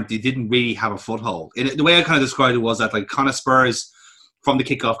didn't really have a foothold. And the way I kind of described it was that kind of Spurs from the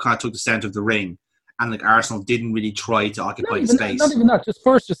kickoff kind of took the centre of the ring. And Arsenal didn't really try to occupy the space. Not even that. Just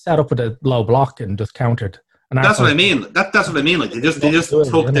first, set up with a low block and just countered. And that's what I mean. That's what I mean. Like they just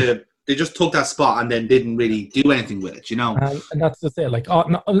they just took that spot and then didn't really do anything with it, you know. And that's just it. Like,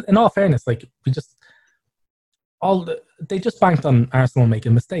 in all fairness, like they just banked on Arsenal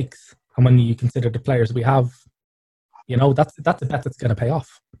making mistakes, and when you consider the players we have, you know, that's a bet that's going to pay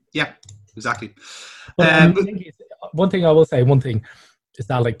off. Yeah, exactly. But one thing I will say, is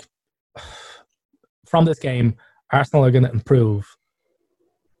that, like, from this game, Arsenal are going to improve.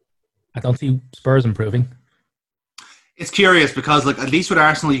 I don't see Spurs improving. It's curious because, like, at least with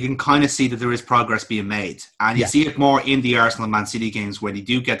Arsenal, you can kind of see that there is progress being made, and you see it more in the Arsenal and Man City games where they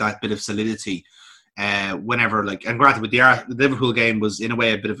do get that bit of solidity. Whenever, like, and granted, with the Liverpool game was in a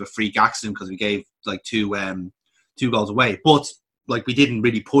way a bit of a freak accident because we gave like two goals away, but like we didn't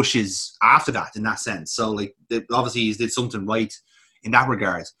really push his after that in that sense. So like obviously he did something right in that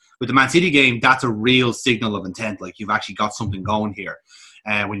regard. With the Man City game, that's a real signal of intent. Like you've actually got something going here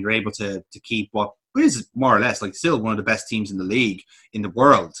when you're able to keep what is more or less like still one of the best teams in the league, in the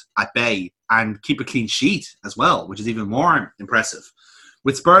world, at bay, and keep a clean sheet as well, which is even more impressive.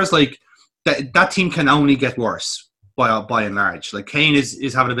 With Spurs, like that team can only get worse by and large. Like Kane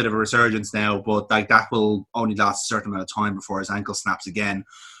is having a bit of a resurgence now, but like that will only last a certain amount of time before his ankle snaps again.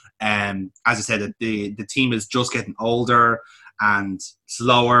 As I said, the team is just getting older and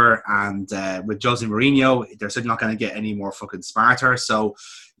slower, and with Jose Mourinho, they're certainly not going to get any more fucking smarter. So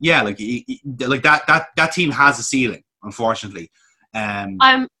yeah, like that team has a ceiling, unfortunately.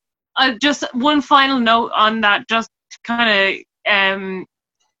 I'm just one final note on that, just kind of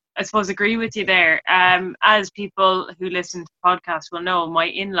I suppose agree with you there. As people who listen to podcasts will know, my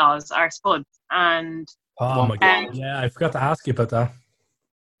in-laws are Spuds, and oh my god, yeah, I forgot to ask you about that.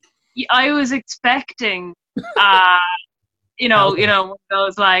 I was expecting you know, one of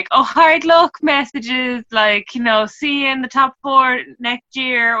those like, oh, hard luck messages, like, you know, see you in the top 4 next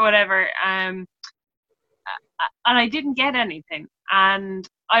year or whatever. And I didn't get anything. And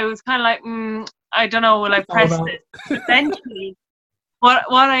I was kind of like, I don't know, will I press this? Eventually, what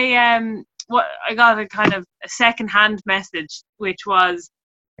I got a kind of a second-hand message, which was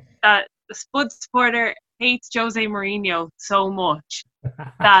that the Spud supporter hates Jose Mourinho so much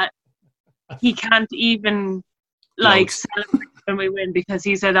that he can't even celebrate when we win, because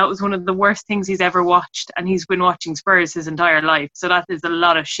he said that was one of the worst things he's ever watched, and he's been watching Spurs his entire life, so that is a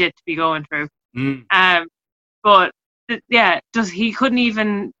lot of shit to be going through. But he couldn't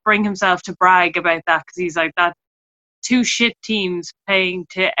even bring himself to brag about that, because he's like, that 2 shit teams playing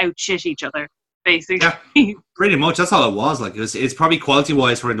to outshit each other, basically. Yeah, pretty much. That's all it was. Like it's probably quality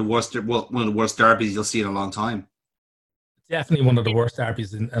wise one of the worst derbies you'll see in a long time. Definitely one of the worst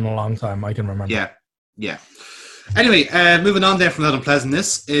derbies in a long time I can remember. Yeah. Anyway, moving on there from that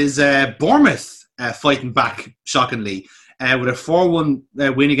unpleasantness is Bournemouth fighting back, shockingly, with a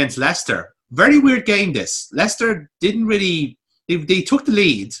 4-1 win against Leicester. Very weird game, this. Leicester didn't really... They took the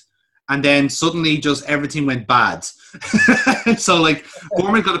lead, and then suddenly just everything went bad. So, like,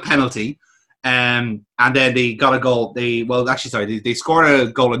 Bournemouth got a penalty, and then they got a goal. They scored a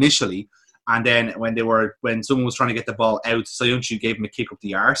goal initially, and then when someone was trying to get the ball out, Soyuncu gave him a kick up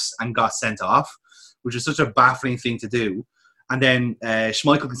the arse and got sent off, which is such a baffling thing to do. And then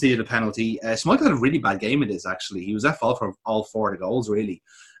Schmeichel conceded a penalty. Schmeichel had a really bad game in this, actually. He was at fault for all 4 of the goals, really,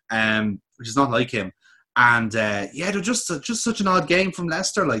 which is not like him. And, they're just such an odd game from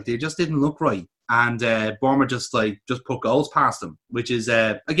Leicester. Like, they just didn't look right. And Bournemouth just put goals past them, which is,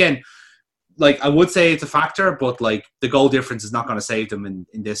 again, like, I would say it's a factor, but, like, the goal difference is not going to save them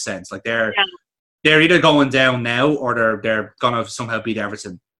in this sense. Like, they're either going down now or they're going to somehow beat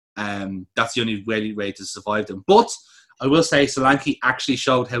Everton. That's the only way to survive them. But I will say Solanke actually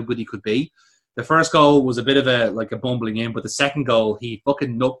showed how good he could be. The first goal was a bit of a bumbling in, but the second goal, he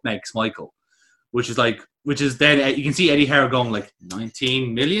fucking nutmegs Michael, which is then you can see Eddie Howe going like,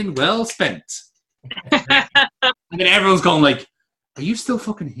 19 million, well spent. And then everyone's going like, are you still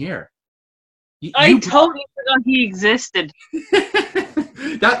fucking here? I totally forgot he existed.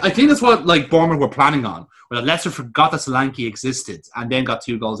 I think that's what like Bournemouth were planning on. Well, Leicester forgot that Solanke existed and then got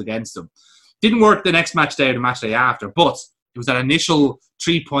 2 goals against them. Didn't work the next match day or the match day after, but it was that initial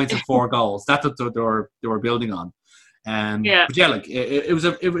 3 points and 4 goals. That's what they were building on. But yeah, like it was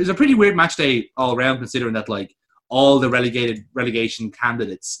a pretty weird match day all around, considering that like all the relegation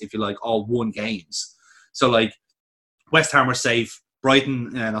candidates, if you like, all won games. So like West Ham were safe,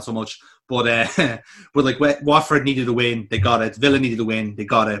 Brighton not so much. But like Watford needed a win, they got it. Villa needed a win, they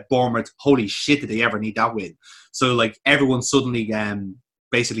got it. Bournemouth, holy shit, did they ever need that win? So like everyone suddenly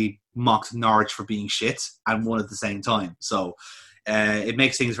basically mocked Norwich for being shit and won at the same time. So it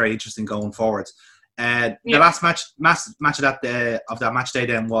makes things very interesting going forward. The last match of that match day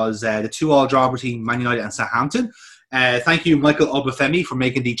then was the 2-2 draw between Man United and Southampton. Thank you, Michael Obafemi, for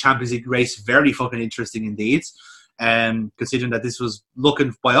making the Champions League race very fucking interesting indeed. Considering that this was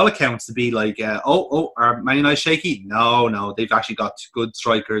looking, by all accounts, to be like, are Man United shaky? No, they've actually got good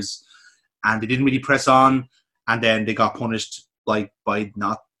strikers, and they didn't really press on, and then they got punished by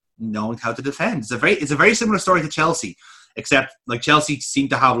not knowing how to defend. It's a very similar story to Chelsea, except like Chelsea seem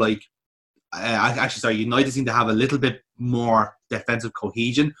to have United seem to have a little bit more defensive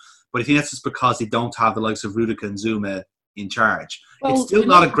cohesion, but I think that's just because they don't have the likes of Rudiger and Zuma in charge. Well, it's still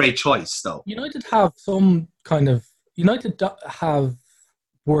not a great choice, though. United have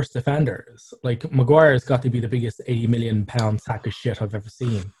worse defenders. Like, Maguire's got to be the biggest £80 million sack of shit I've ever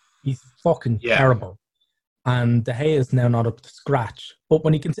seen. He's fucking terrible. And De Gea is now not up to scratch. But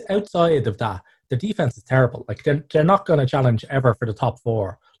when he gets outside of that, the defense is terrible. Like, they're not going to challenge ever for the top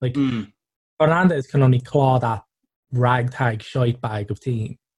four. Like, Fernandes can only claw that ragtag shite bag of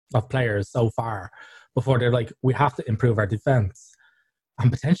players so far before they're like, we have to improve our defense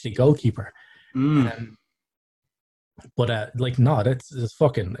and potentially goalkeeper. It's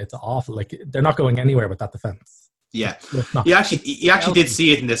awful. Like, they're not going anywhere with that defense. Yeah, you actually did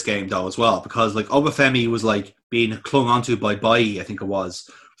see it in this game though as well, because like Obafemi was like being clung onto by Bailly, I think it was,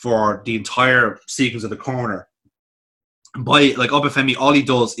 for the entire sequence of the corner. By like Obafemi, all he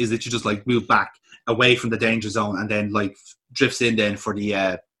does is that you just like move back away from the danger zone and then like drifts in then for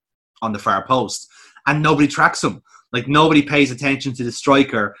the on the far post, and nobody tracks him. Like, nobody pays attention to the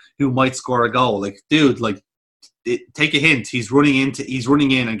striker who might score a goal. Like, dude, like, take a hint. He's running in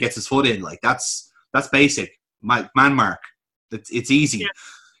and gets his foot in. Like, that's basic. Man mark. It's easy,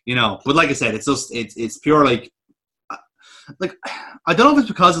 you know. But like I said, it's pure like I don't know if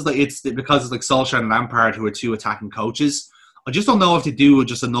it's because it's like Solskjaer and Lampard, who are two attacking coaches. I just don't know if they do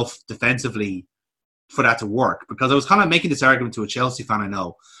just enough defensively for that to work. Because I was kind of making this argument to a Chelsea fan I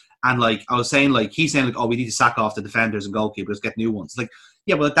know, and like I was saying, like he's saying like, oh, we need to sack off the defenders and goalkeepers, get new ones. Like,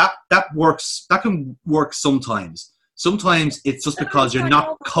 yeah, but that works. That can work sometimes. Sometimes it's just because you're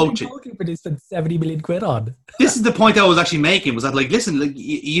not coaching. Goalkeeper they spent £70 million on. This is the point I was actually making. Was that like, listen, like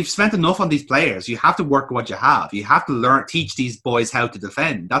you've spent enough on these players. You have to work with what you have. You have to teach these boys how to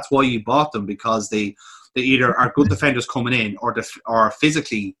defend. That's why you bought them, because they either are good defenders coming in, or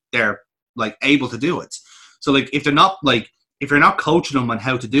physically they're like able to do it. So like if you're not coaching them on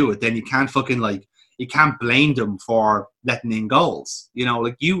how to do it, then you can't you can't blame them for letting in goals. You know,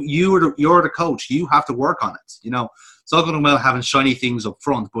 like you're the coach. You have to work on it. You know, it's all good and well having shiny things up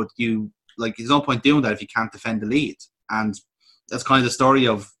front, but there's no point doing that if you can't defend the lead. And that's kind of the story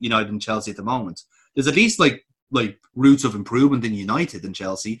of United and Chelsea at the moment. There's at least like roots of improvement in United and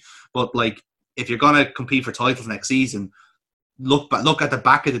Chelsea, but like if you're gonna compete for titles next season, look at the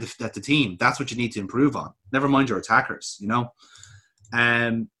back of the team. That's what you need to improve on. Never mind your attackers. You know.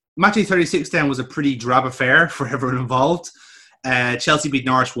 Matchday 36 down was a pretty drab affair for everyone involved. Chelsea beat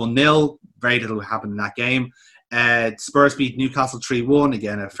Norwich 1-0. Very little happened in that game. Spurs beat Newcastle 3-1.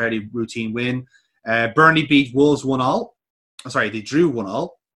 Again, a fairly routine win. Burnley beat Wolves 1-0. Sorry, they drew 1-0.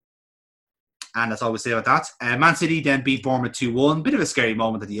 And that's all we say about that. Man City then beat Bournemouth 2-1. Bit of a scary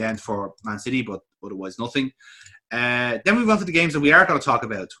moment at the end for Man City, but otherwise nothing. Then we move on to the games that we are going to talk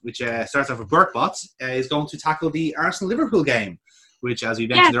about, which starts off with Burkbot is going to tackle the Arsenal-Liverpool game, which, as we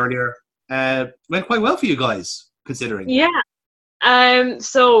mentioned earlier, went quite well for you guys, considering. Yeah.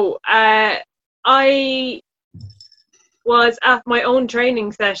 So I was at my own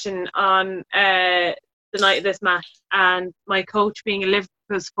training session on the night of this match, and my coach, being a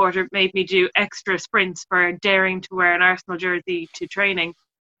Liverpool supporter, made me do extra sprints for daring to wear an Arsenal jersey to training.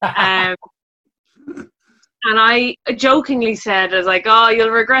 And I jokingly said, I was like, oh, you'll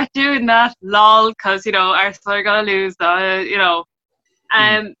regret doing that, lol, because, Arsenal are going to lose,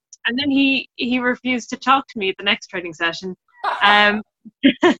 And then he refused to talk to me at the next training session. Funny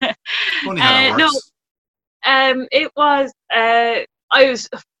how that works. It was, I was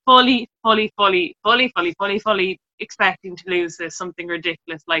fully expecting to lose this, something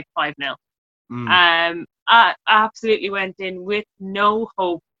ridiculous like 5-0. I absolutely went in with no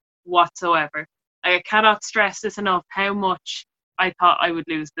hope whatsoever. I cannot stress this enough, how much I thought I would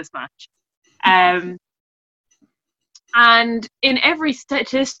lose this match. And in every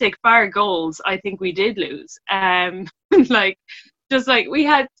statistic bar goals, I think we did lose. We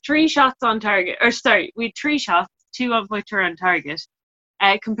had 3 shots on target, we had 3 shots, 2 of which were on target,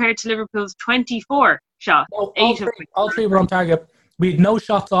 compared to Liverpool's 24 shots. No, all three were on target. We had no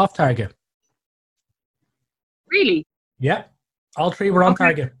shots off target. Really? Yeah, all 3 were on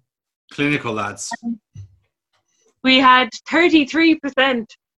target. Clinical, lads. We had 33%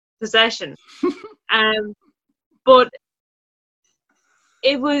 possession. But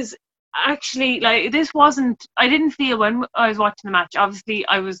it was actually, like, this wasn't, I didn't feel when I was watching the match, obviously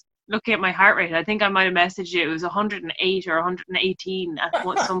I was looking at my heart rate. I think I might have messaged you, it was 108 or 118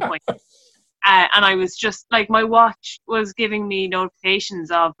 at some point. And I was just, like, my watch was giving me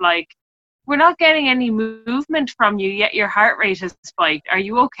notifications of, like, we're not getting any movement from you, yet your heart rate has spiked. Are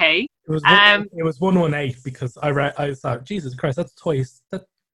you okay? It was 118 because I thought, Jesus Christ, that's twice.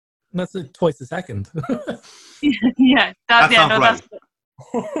 That's twice a second. Yeah, that's that's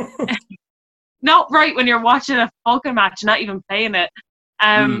not right when you're watching a fucking match, not even playing it.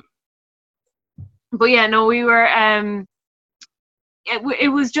 But yeah, no, we were.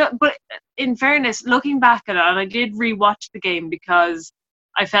 It was just. But in fairness, looking back at it, and I did rewatch the game because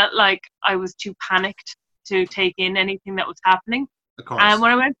I felt like I was too panicked to take in anything that was happening. Of course. And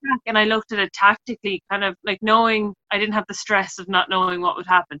when I went back and I looked at it tactically, kind of like knowing I didn't have the stress of not knowing what would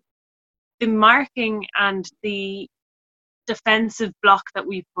happen, the marking and the defensive block that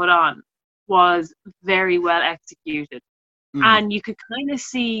we put on was very well executed. And you could kind of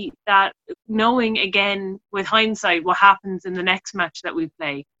see that, knowing again with hindsight what happens in the next match that we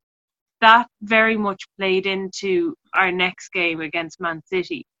play, that very much played into our next game against Man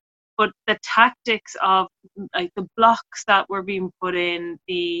City. But the tactics of, like, the blocks that were being put in,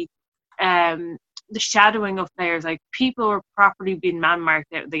 the shadowing of players, like, people were properly being man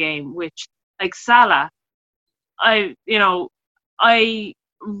marked out of the game, which, like, Salah, I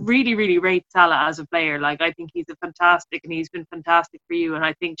really, really rate Salah as a player. Like, I think he's and he's been fantastic for you. And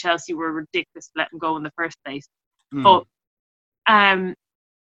I think Chelsea were ridiculous to let him go in the first place. But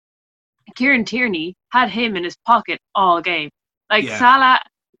Kieran Tierney had him in his pocket all game. Like, Salah,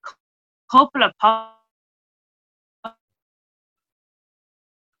 couple of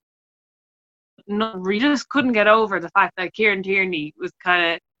we just couldn't get over the fact that Kieran Tierney was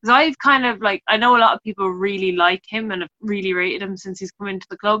kind of, because I've kind of, like, I know a lot of people really like him and have really rated him since he's come into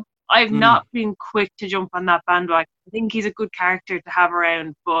the club. I've not been quick to jump on that bandwagon. I think he's a good character to have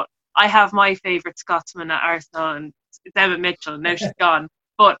around, but I have my favourite Scotsman at Arsenal, and it's Emma Mitchell. Now she's gone.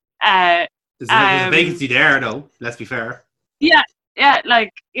 But there's a vacancy there, though, let's be fair. Yeah,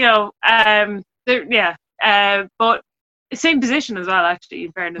 like, but same position as well, actually,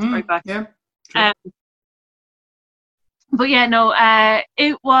 in fairness, right back. Yeah. But yeah, no,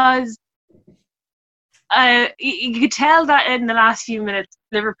 it was. You could tell that in the last few minutes,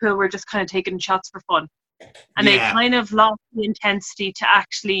 Liverpool were just kind of taking shots for fun, and they kind of lost the intensity to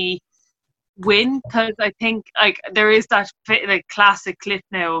actually win. Because I think, like, there is that, like, classic clip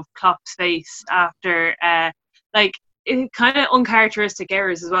now of Klopp's face after, like, it kind of uncharacteristic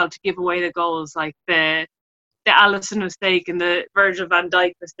errors as well to give away the goals, like the Alisson mistake and the Virgil van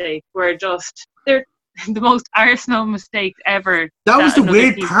Dijk mistake, were just, they're the most Arsenal mistakes ever. That was the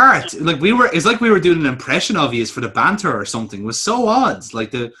weird part. Like, it's like we were doing an impression of you for the banter or something. It was so odd.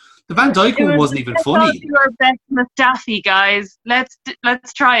 Like, the Van Dijk one wasn't even funny. Your best Mustafi, guys. Let's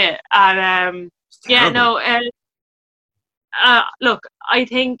try it. And look, I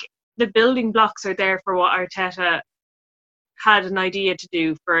think the building blocks are there for what Arteta had an idea to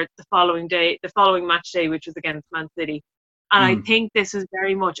do for the following match day, which was against Man City. And I think this is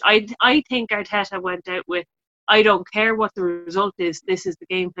very much, I think Arteta went out with, I don't care what the result is, this is the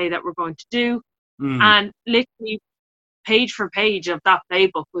gameplay that we're going to do. And literally page for page of that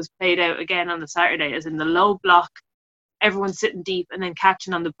playbook was played out again on the Saturday, as in the low block, everyone sitting deep and then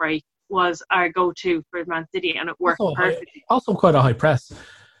catching on the break was our go-to for Man City, and it worked perfectly. Also quite a high press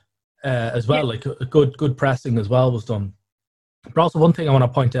as well, like a good pressing as well was done. But also one thing I want to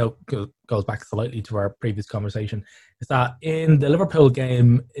point out, goes back slightly to our previous conversation, is that in the Liverpool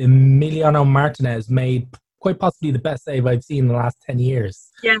game, Emiliano Martinez made quite possibly the best save I've seen in the last 10 years.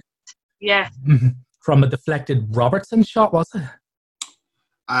 Yeah. From a deflected Robertson shot, was it?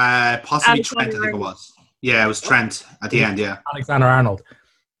 Possibly Trent, I think it was. Yeah, it was Trent at the end, yeah. Alexander-Arnold.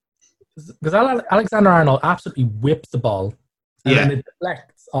 Because Alexander-Arnold absolutely whips the ball, and then it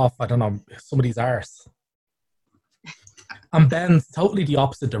deflects off, I don't know, somebody's arse, and bends totally the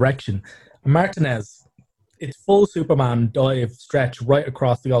opposite direction. Martinez, it's full Superman dive stretch right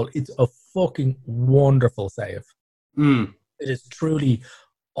across the goal. It's a fucking wonderful save. It is truly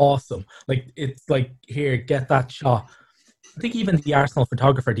awesome. Like, it's like, here, get that shot. I think even the Arsenal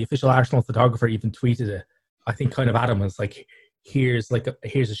photographer, the official Arsenal photographer, even tweeted it. I think kind of Adam was like, here's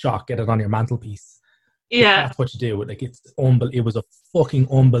a shot, get it on your mantelpiece. Yeah, that's what you do. Like, it was a fucking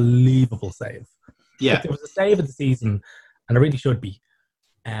unbelievable save. Yeah, if it was a save of the season, and it really should be.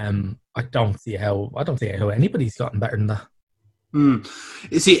 I don't see how anybody's gotten better than that.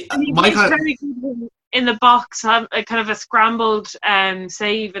 You see, very good in the box, a kind of a scrambled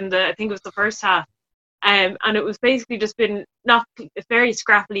save in I think it was the first half, And it was basically just been not very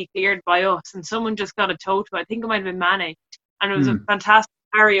scrappily cleared by us, and someone just got a toe to it. I think it might have been Mane, and it was a fantastic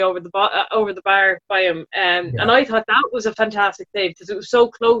carry over the bar by him. And I thought that was a fantastic save because it was so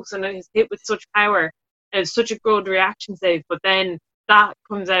close and it was hit with such power. It was such a good reaction save, but then that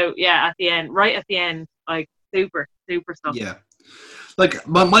comes out, at the end, right at the end, like super stuff. Yeah. Like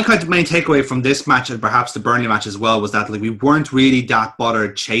my kind of main takeaway from this match and perhaps the Burnley match as well was that like we weren't really that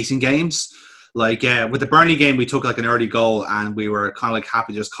bothered chasing games. Like with the Burnley game, we took like an early goal and we were kind of like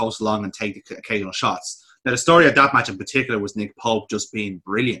happy to just coast along and take the occasional shots. Now the story of that match in particular was Nick Pope just being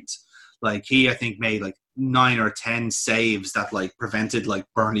brilliant. Like he, I think, made like 9 or 10 saves that like prevented like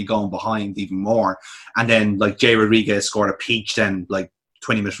Burnley going behind even more. And then like Jay Rodriguez scored a peach then like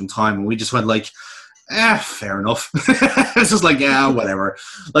 20 minutes from time, and we just went like, fair enough. It's just like, whatever.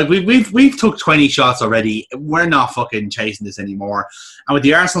 Like we've took 20 shots already. We're not fucking chasing this anymore. And with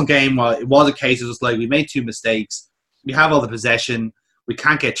the Arsenal game, well, it was a case. It was like we made 2 mistakes. We have all the possession. We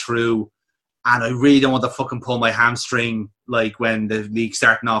can't get through. And I really don't want to fucking pull my hamstring like when the league's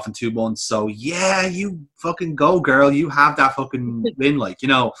starting off in 2 months. So yeah, you fucking go, girl. You have that fucking win, like, you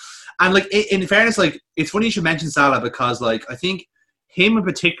know. And like in fairness, like it's funny you should mention Salah because like I think him in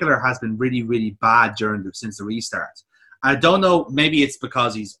particular has been really, really bad since the restart. I don't know. Maybe it's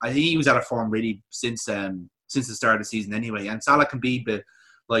because I think he was out of form really since the start of the season anyway. And Salah can be, but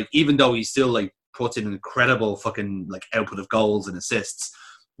like even though he still like puts in an incredible fucking like output of goals and assists,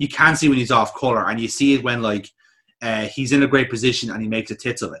 you can see when he's off colour, and you see it when like he's in a great position and he makes a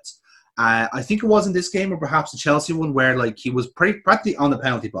tits of it. I think it was in this game or perhaps the Chelsea one where like he was practically on the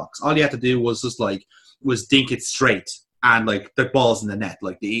penalty box. All he had to do was just like dink it straight and like the ball's in the net.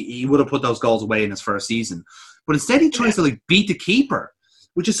 Like he would have put those goals away in his first season, but instead he tries to like beat the keeper,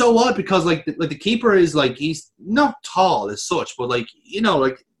 which is so odd because like the keeper is like he's not tall as such, but like you know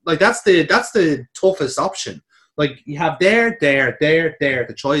like that's the toughest option. Like you have there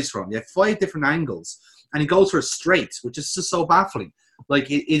to choice from. You have 5 different angles, and he goes for a straight, which is just so baffling. Like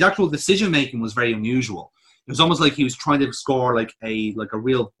his actual decision making was very unusual. It was almost like he was trying to score like a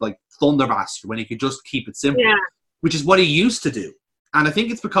real like thunder bastard when he could just keep it simple, which is what he used to do. And I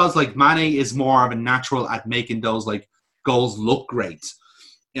think it's because like Mane is more of a natural at making those like goals look great.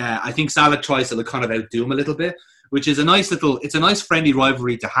 I think Salah tries to like kind of outdo him a little bit, which is a nice friendly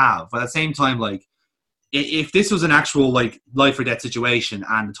rivalry to have. But at the same time, like if this was an actual like life or death situation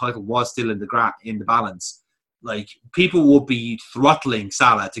and the title was still in the balance, like people would be throttling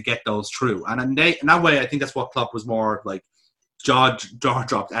Salah to get those through. And in that way, I think that's what Klopp was more like jaw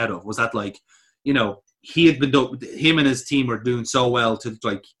dropped out of, was that like, you know, him and his team were doing so well to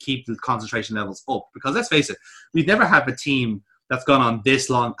like keep the concentration levels up. Because let's face it, we've never had a team that's gone on this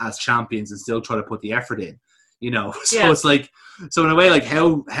long as champions and still try to put the effort in. You know, so it's like, so in a way, like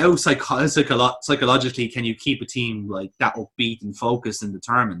how psychologically can you keep a team like that upbeat and focused and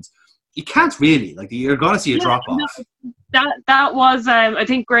determined? You can't really. Like you're going to see a drop off. That was, I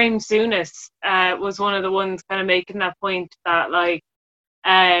think Graham Souness was one of the ones kind of making that point that like,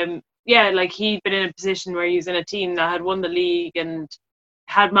 like he'd been in a position where he was in a team that had won the league and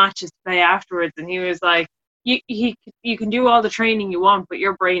had matches to play afterwards, and he was like, you can do all the training you want, but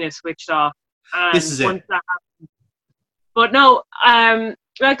your brain is switched off. And this is it. But no,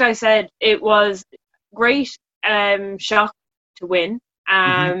 like I said, it was great shock to win.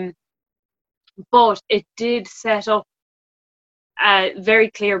 But it did set up very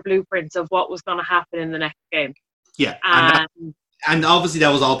clear blueprints of what was going to happen in the next game. Yeah, and obviously that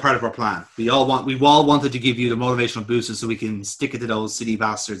was all part of our plan. We all wanted to give you the motivational booster so we can stick it to those city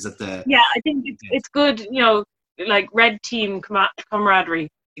bastards at the. Yeah, I think it's good, you know, like red team camaraderie.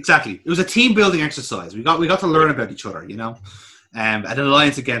 Exactly. It was a team building exercise. We got to learn about each other, you know. An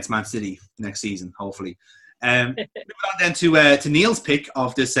alliance against Man City next season, hopefully. Moving on then to Neil's pick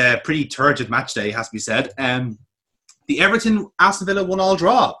of this pretty turgid match day, has to be said. The Everton Aston Villa 1-1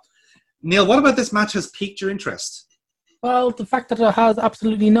 draw. Neil, what about this match has piqued your interest? Well, the fact that it has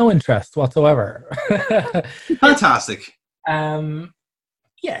absolutely no interest whatsoever. Fantastic.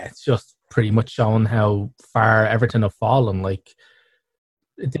 It's just pretty much showing how far Everton have fallen. Like,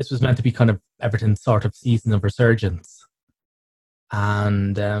 this was meant to be kind of Everton's sort of season of resurgence.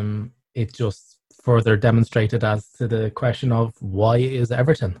 And it just further demonstrated as to the question of why is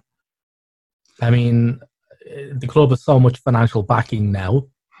Everton? I mean, the club has so much financial backing now.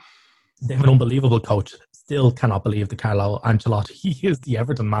 They have an unbelievable coach. Still cannot believe that Carlo Ancelotti is the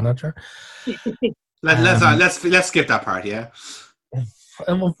Everton manager. Let's skip that part, yeah.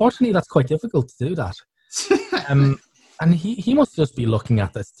 Unfortunately, that's quite difficult to do that. And he must just be looking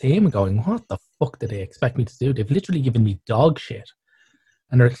at this team and going, what the fuck did they expect me to do? They've literally given me dog shit.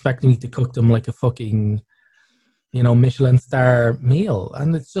 and they're expecting me to cook them like a fucking, Michelin star meal.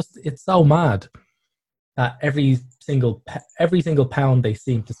 And it's so mad that every single pound they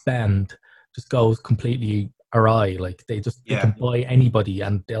seem to spend just goes completely awry. Like they can buy anybody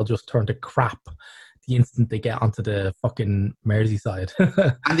and they'll just turn to crap the instant they get onto the fucking Merseyside.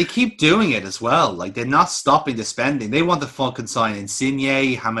 And they keep doing it as well. Like, they're not stopping the spending. They want to fucking sign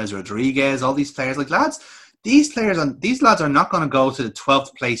Insigne, James Rodriguez, all these players. Like, lads, these lads are not going to go to the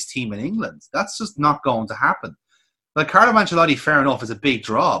 12th place team in England. That's just not going to happen. Like, Carlo Ancelotti, fair enough, is a big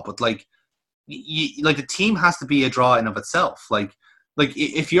draw, but like the team has to be a draw in of itself. Like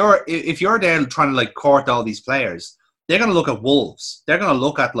if you're there trying to like court all these players, they're going to look at Wolves. They're going to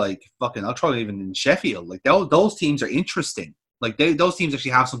look at like fucking, I'll try even in Sheffield. Like those teams are interesting. Like those teams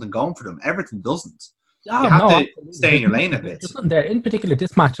actually have something going for them. Everton doesn't. Oh, you have to stay in your lane a bit. There, in particular,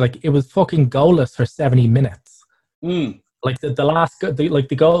 this match, like it was fucking goalless for 70 minutes. Like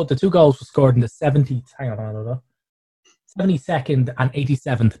the two goals were scored in the 70th. Hang on, 72nd and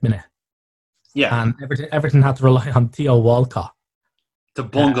 87th minute. Yeah, and Everton had to rely on Theo Walcott to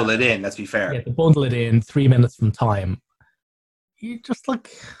bungle it in. Let's be fair. Yeah, to bundle it in 3 minutes from time. You just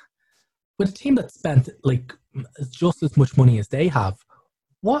like with a team that spent like just as much money as they have.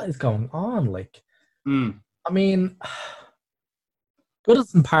 What is going on? Like, I mean,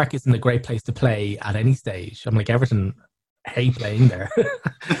 Goodison Park isn't a great place to play at any stage. I'm like, Everton hate playing there.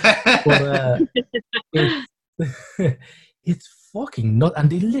 But it's fucking nuts. And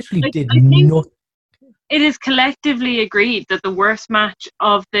they literally did nothing. It is collectively agreed that the worst match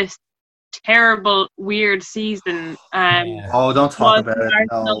of this terrible, weird season don't talk about it.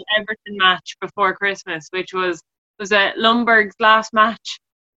 Arsenal Everton match before Christmas, which was Lundberg's last match.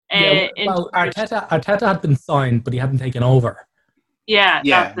 Arteta had been signed, but he hadn't taken over. Yeah,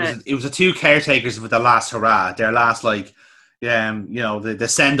 it was the two caretakers with the last hurrah, their last the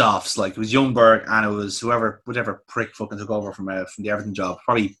send-offs. Like, it was Ljungberg and it was whatever prick fucking took over from the Everton job,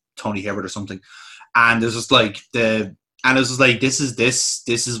 probably Tony Hibbert or something. And it was just like this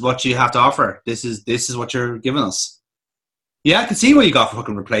is what you have to offer. This is what you're giving us. Yeah, I can see what you got for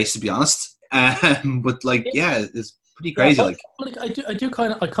fucking replaced, to be honest. But like, yeah, it's pretty crazy. I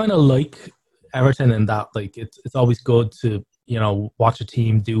kind of like Everton in that, like, it's always good to watch a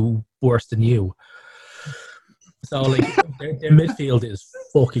team do worse than you. So like their midfield is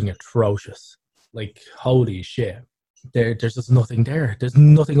fucking atrocious. Like, holy shit, there's just nothing there. There's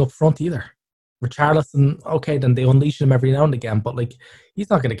nothing up front either. Richarlison, okay, then they unleash him every now and again, but like,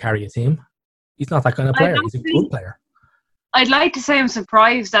 he's not going to carry a team. He's not that kind of player. He's a good player. I'd like to say I'm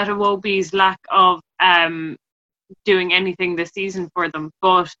surprised at Iwobi's lack of doing anything this season for them,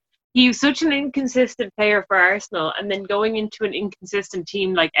 but he was such an inconsistent player for Arsenal, and then going into an inconsistent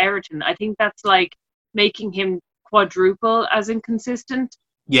team like Everton, I think that's like making him quadruple as inconsistent.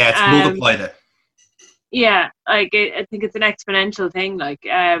 Yeah, it's multiplied it. Yeah, like I think it's an exponential thing. Like,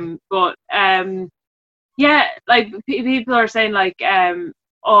 yeah, like people are saying like,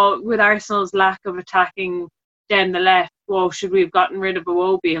 with Arsenal's lack of attacking down the left, whoa, should we have gotten rid of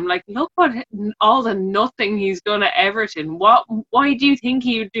Iwobi? I'm like, look what all the nothing he's done at Everton. Why do you think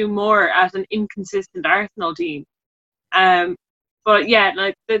he would do more at an inconsistent Arsenal team? But yeah,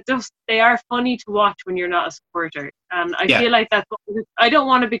 like they are funny to watch when you're not a supporter, and I feel like that's. I don't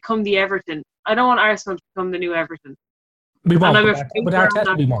want to become the Everton. I don't want Arsenal to become the new Everton. We won't. With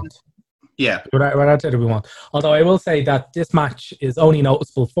Arteta, we won't. Yeah, with Arteta, we won't. Although I will say that this match is only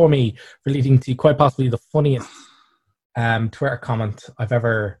noticeable for me for leading to quite possibly the funniest Twitter comment I've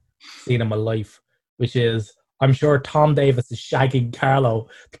ever seen in my life, which is, I'm sure Tom Davis is shagging Carlo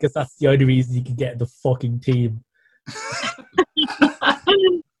because that's the only reason he can get in the fucking team.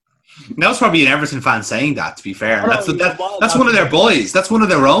 That was probably an Everton fan saying that, to be fair. That's one of their boys. That's one of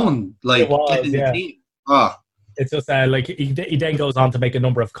their own. Like, getting in the team. Oh. It's just like he then goes on to make a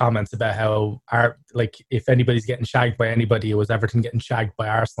number of comments about how if anybody's getting shagged by anybody, it was Everton getting shagged by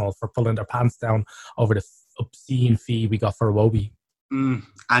Arsenal for pulling their pants down over the obscene fee we got for Iwobi. And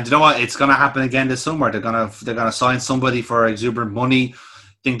you know what? It's going to happen again this summer. They're gonna sign somebody for exuberant money.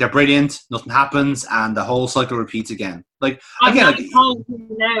 Think they're brilliant. Nothing happens, and the whole cycle repeats again. Like, again, I'm calling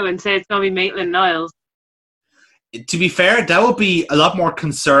now and say it's going to be Maitland-Niles. To be fair, that would be a lot more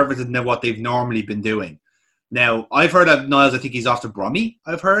conservative than what they've normally been doing. Now, I've heard of Niles. I think he's off to Bromley.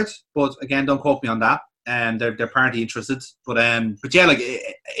 I've heard, but again, don't quote me on that. They're apparently interested, but yeah, like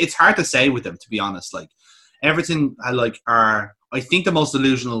it's hard to say with them, to be honest. Like, Everton, are I think the most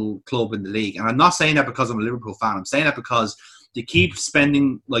delusional club in the league, and I'm not saying that because I'm a Liverpool fan. I'm saying that because they keep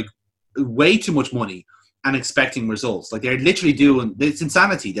spending like way too much money and expecting results. Like they're literally doing, it's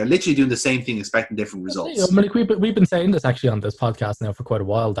insanity. They're literally doing the same thing, expecting different results. I mean, like we've been saying this actually on this podcast now for quite a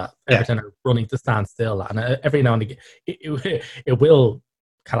while, that Everton are running to stand still, and every now and again it will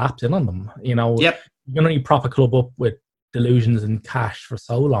collapse in on them. You know, you can only prop a club up with delusions and cash for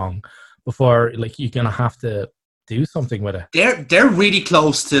so long before like you're gonna have to do something with it. They're really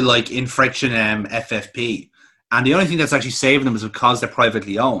close to like infraction FFP, and the only thing that's actually saving them is because they're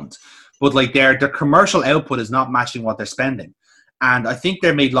privately owned. But like their commercial output is not matching what they're spending. And I think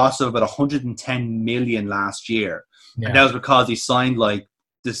they made loss of about 110 million last year. Yeah. And that was because they signed like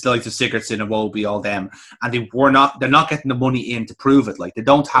this, like the Sigurdsson and Iwobi, all them. And they're not getting the money in to prove it. Like they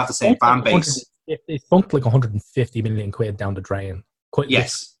don't have the same fan base. They spunked like 150 million quid down the drain.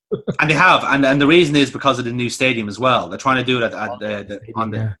 Yes. And they have. And the reason is because of the new stadium as well. They're trying to do it on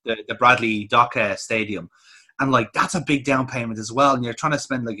the Bradley Dock Stadium. And like that's a big down payment as well. And you're trying to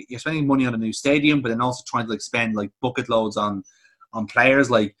spend like you're spending money on a new stadium, but then also trying to like spend like bucket loads on players.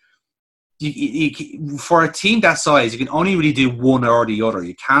 Like you, for a team that size, you can only really do one or the other.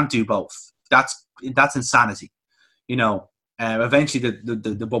 You can't do both. That's insanity. You know, eventually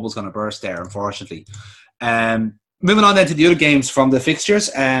the bubble's going to burst there, unfortunately. Moving on then to the other games from the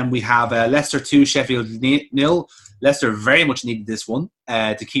fixtures, we have Leicester 2, Sheffield 0. Leicester very much needed this one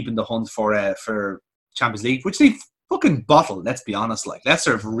to keep in the hunt for Champions League, which they fucking bottled, let's be honest. Like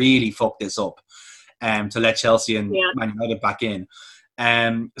Leicester have really fucked this up to let Chelsea and Man United back in.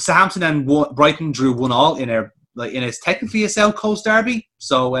 Southampton and Brighton drew 1-1 in a technically a South Coast derby,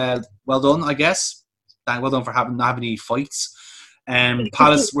 so well done, I guess. Well done for not having any fights.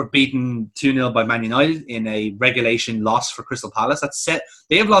 Palace were beaten 2-0 by Man United in a relegation loss for Crystal Palace.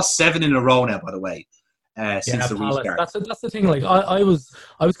 They have lost 7 in a row now, by the way, since the restart. That's the thing. Like I was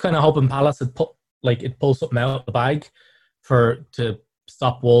kind of hoping Palace had pull something out of the bag to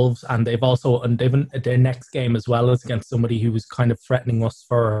stop Wolves, and they've their next game as well is against somebody who was kind of threatening us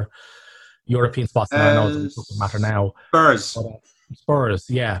for European spots. I know it doesn't matter now. Spurs,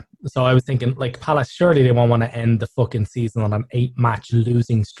 yeah. So I was thinking, like, Palace, surely they won't want to end the fucking season on an 8-match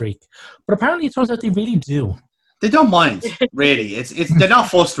losing streak. But apparently it turns out they really do. They don't mind, really. They're not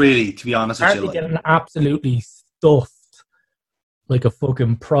fussed, really, to be honest with you. They're getting absolutely stuffed like a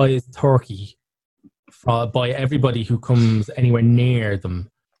fucking prize turkey by everybody who comes anywhere near them.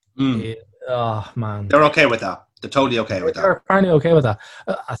 Man. They're okay with that. They're totally okay with that. They're apparently okay with that.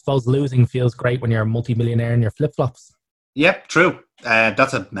 I suppose losing feels great when you're a multi-millionaire in your flip-flops. Yep, true.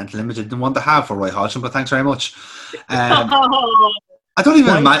 That's a mental image I didn't want to have for Roy Hodgson, but thanks very much. I don't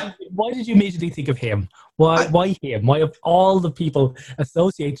even imagine. Why did you immediately think of him? Why him? Why of all the people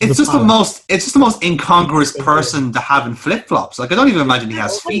associated? It's just the most incongruous person to have in flip flops. Like I don't even imagine he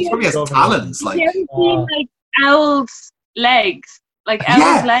has feet. He probably has talons. Like owl's legs. Like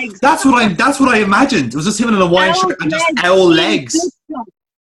owl's legs. That's what I imagined. It was just him in a Hawaiian shirt and just owl legs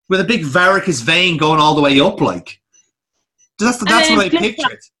with a big varicose vein going all the way up. Like that's what I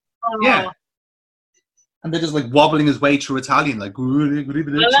pictured. Yeah. And they're just like wobbling his way through Italian, like. Well,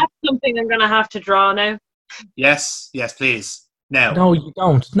 that's something I'm gonna have to draw now. Yes, please. Now. No, you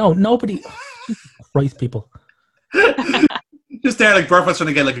don't. No, nobody. Jesus Christ, people. Just there, like Burfoot's trying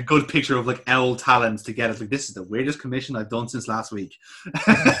to get like a good picture of like owl talons to get it. Like this is the weirdest commission I've done since last week.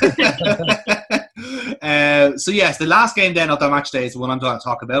 So yes, the last game then of the match day is the one I'm going to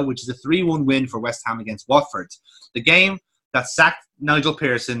talk about, which is a 3-1 win for West Ham against Watford. The game that sacked Nigel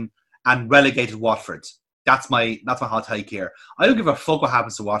Pearson and relegated Watford. That's my hot take here. I don't give a fuck what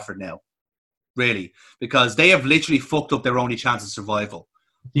happens to Watford now, really, because they have literally fucked up their only chance of survival.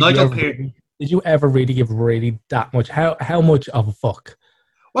 Did you ever really give that much? How much of a fuck?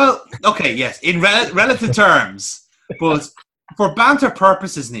 Well, okay, yes, in relative terms, but for banter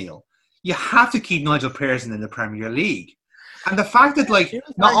purposes, Neil, you have to keep Nigel Pearson in the Premier League. And the fact that, like,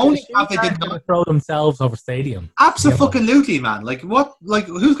 not only have they did not throw themselves over stadium. Absolutely, man. Like, what? Like,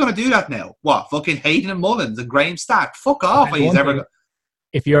 who's going to do that now? What? Fucking Hayden and Mullins and Graham Stack? Fuck off.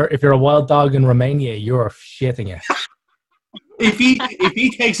 If you're a wild dog in Romania, you're shitting it. if he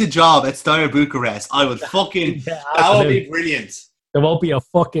takes a job at Steaua Bucharest, I would fucking. That would be brilliant. There won't be a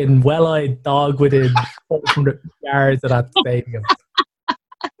fucking well-eyed dog within 400 yards of that stadium.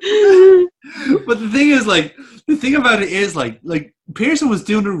 But the thing about it is like Pearson was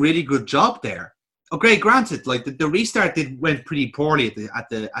doing a really good job there. Okay, granted, like the restart went pretty poorly at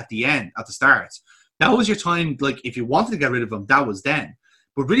the start. That was your time. Like if you wanted to get rid of him, that was then.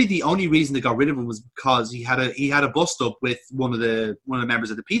 But really, the only reason they got rid of him was because he had a bust up with one of the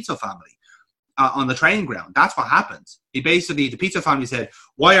members of the Pizzo family on the training ground. That's what happened. The Pizzo family said,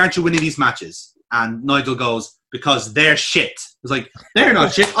 "Why aren't you winning these matches?" And Nigel goes, because they're shit. It's like, they're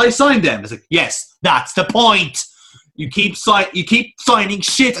not shit. I signed them. It's like, yes, that's the point. You keep signing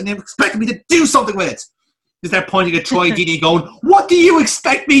shit and you expect me to do something with it. Is they're pointing at Troy Deeney going, what do you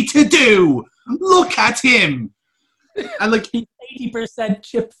expect me to do? Look at him. And like, he's 80%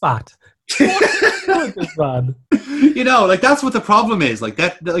 chip fat. Man. You know, like that's what the problem is. Like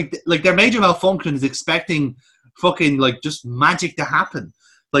that, like their major malfunction is expecting fucking like just magic to happen.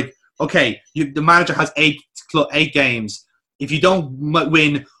 Like, okay, the manager has eight games. If you don't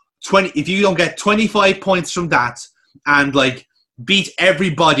win 20, if you don't get 25 points from that, and like beat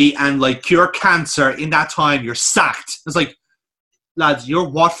everybody and like cure cancer in that time, you're sacked. It's like, lads, you're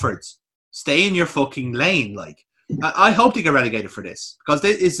Watford. Stay in your fucking lane. Like, I hope they get relegated for this, because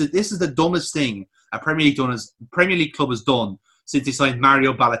this is the dumbest thing a Premier League club has done since they signed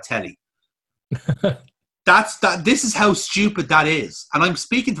Mario Balotelli. This is how stupid that is, and I'm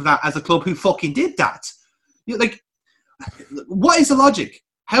speaking to that as a club who fucking did that. You know, like, what is the logic?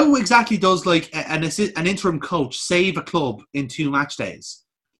 How exactly does like an interim coach save a club in 2 match days?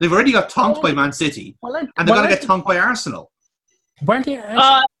 They've already got tonked by Man City, and they're going to get tonked by Arsenal. Weren't they?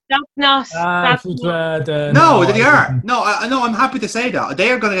 That's not. No, they are. No, I'm happy to say that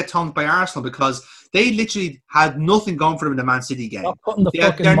they are going to get tonked by Arsenal because they literally had nothing going for them in the Man City game.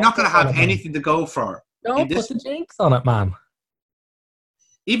 They're not going to have anything to go for. Don't put the jinx on it, man.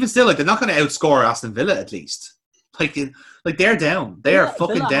 Even still, like, they're not going to outscore Aston Villa at least. Like they're down. They are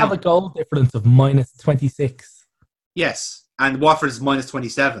fucking down. They have a goal difference of -26. Yes, and Watford is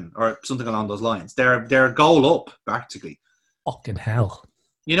 -27 or something along those lines. They're a goal up practically. Fucking hell.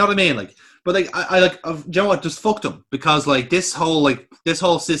 You know what I mean? Like, but like, I like, you know what? Just fuck them, because like this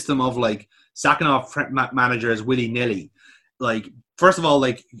whole system of like sacking off managers willy nilly. Like, first of all,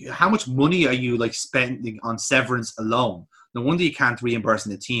 like, how much money are you like spending on severance alone? No wonder you can't reimburse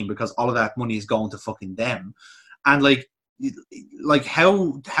the team, because all of that money is going to fucking them. And like how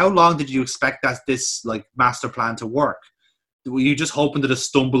long did you expect that this like master plan to work? Were you just hoping to just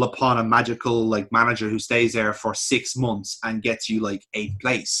stumble upon a magical like manager who stays there for 6 months and gets you like 8th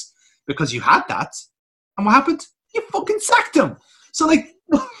place? Because you had that, and what happened? You fucking sacked him. So like,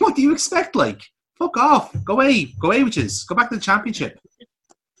 what do you expect? Like, fuck off, go away, witches, go back to the Championship.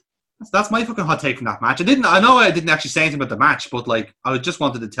 That's my fucking hot take from that match. I know I didn't actually say anything about the match, but like, I just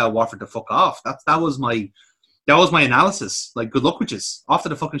wanted to tell Watford to fuck off. That was my analysis. Like, good luck, witches. Off to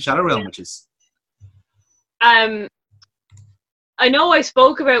the fucking shadow realm, witches. I know I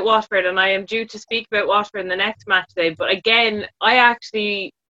spoke about Watford, and I am due to speak about Watford in the next match day, but again, I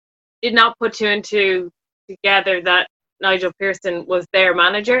actually did not put 2 and 2 together that Nigel Pearson was their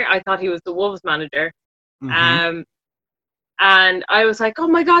manager. I thought he was the Wolves manager. Mm-hmm. And I was like, oh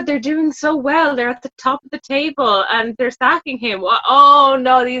my God, they're doing so well. They're at the top of the table and they're sacking him. Oh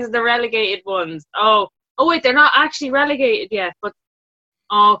no, these are the relegated ones. Oh wait, they're not actually relegated yet, but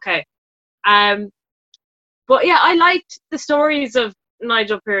okay. But yeah, I liked the stories of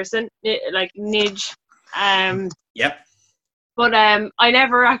Nigel Pearson, like Nidge. Yep. But I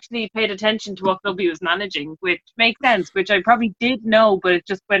never actually paid attention to what club he was managing, which makes sense, which I probably did know, but it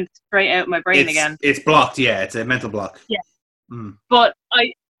just went straight out of my brain again. It's blocked, yeah. It's a mental block. Yeah. Mm. But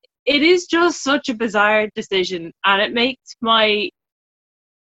it is just such a bizarre decision, and it makes my,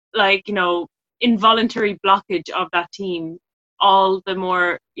 like, you know, involuntary blockage of that team all the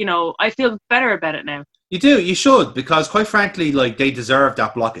more, you know, I feel better about it now. You do, you should, because quite frankly, like, they deserve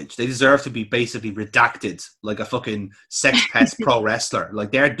that blockage. They deserve to be basically redacted like a fucking sex pest pro wrestler.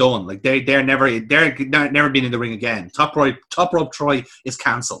 Like, they're done. Like, they're never been in the ring again. Top Rope Troy is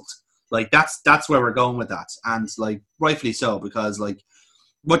cancelled. Like, that's where we're going with that, and like, rightfully so, because like,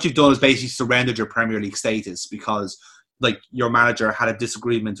 what you've done is basically surrendered your Premier League status because like your manager had a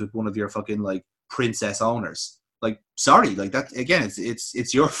disagreement with one of your fucking like princess owners. Like, sorry, like that again.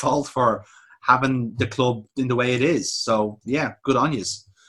 It's your fault for having the club in the way it is. So yeah, good on yous.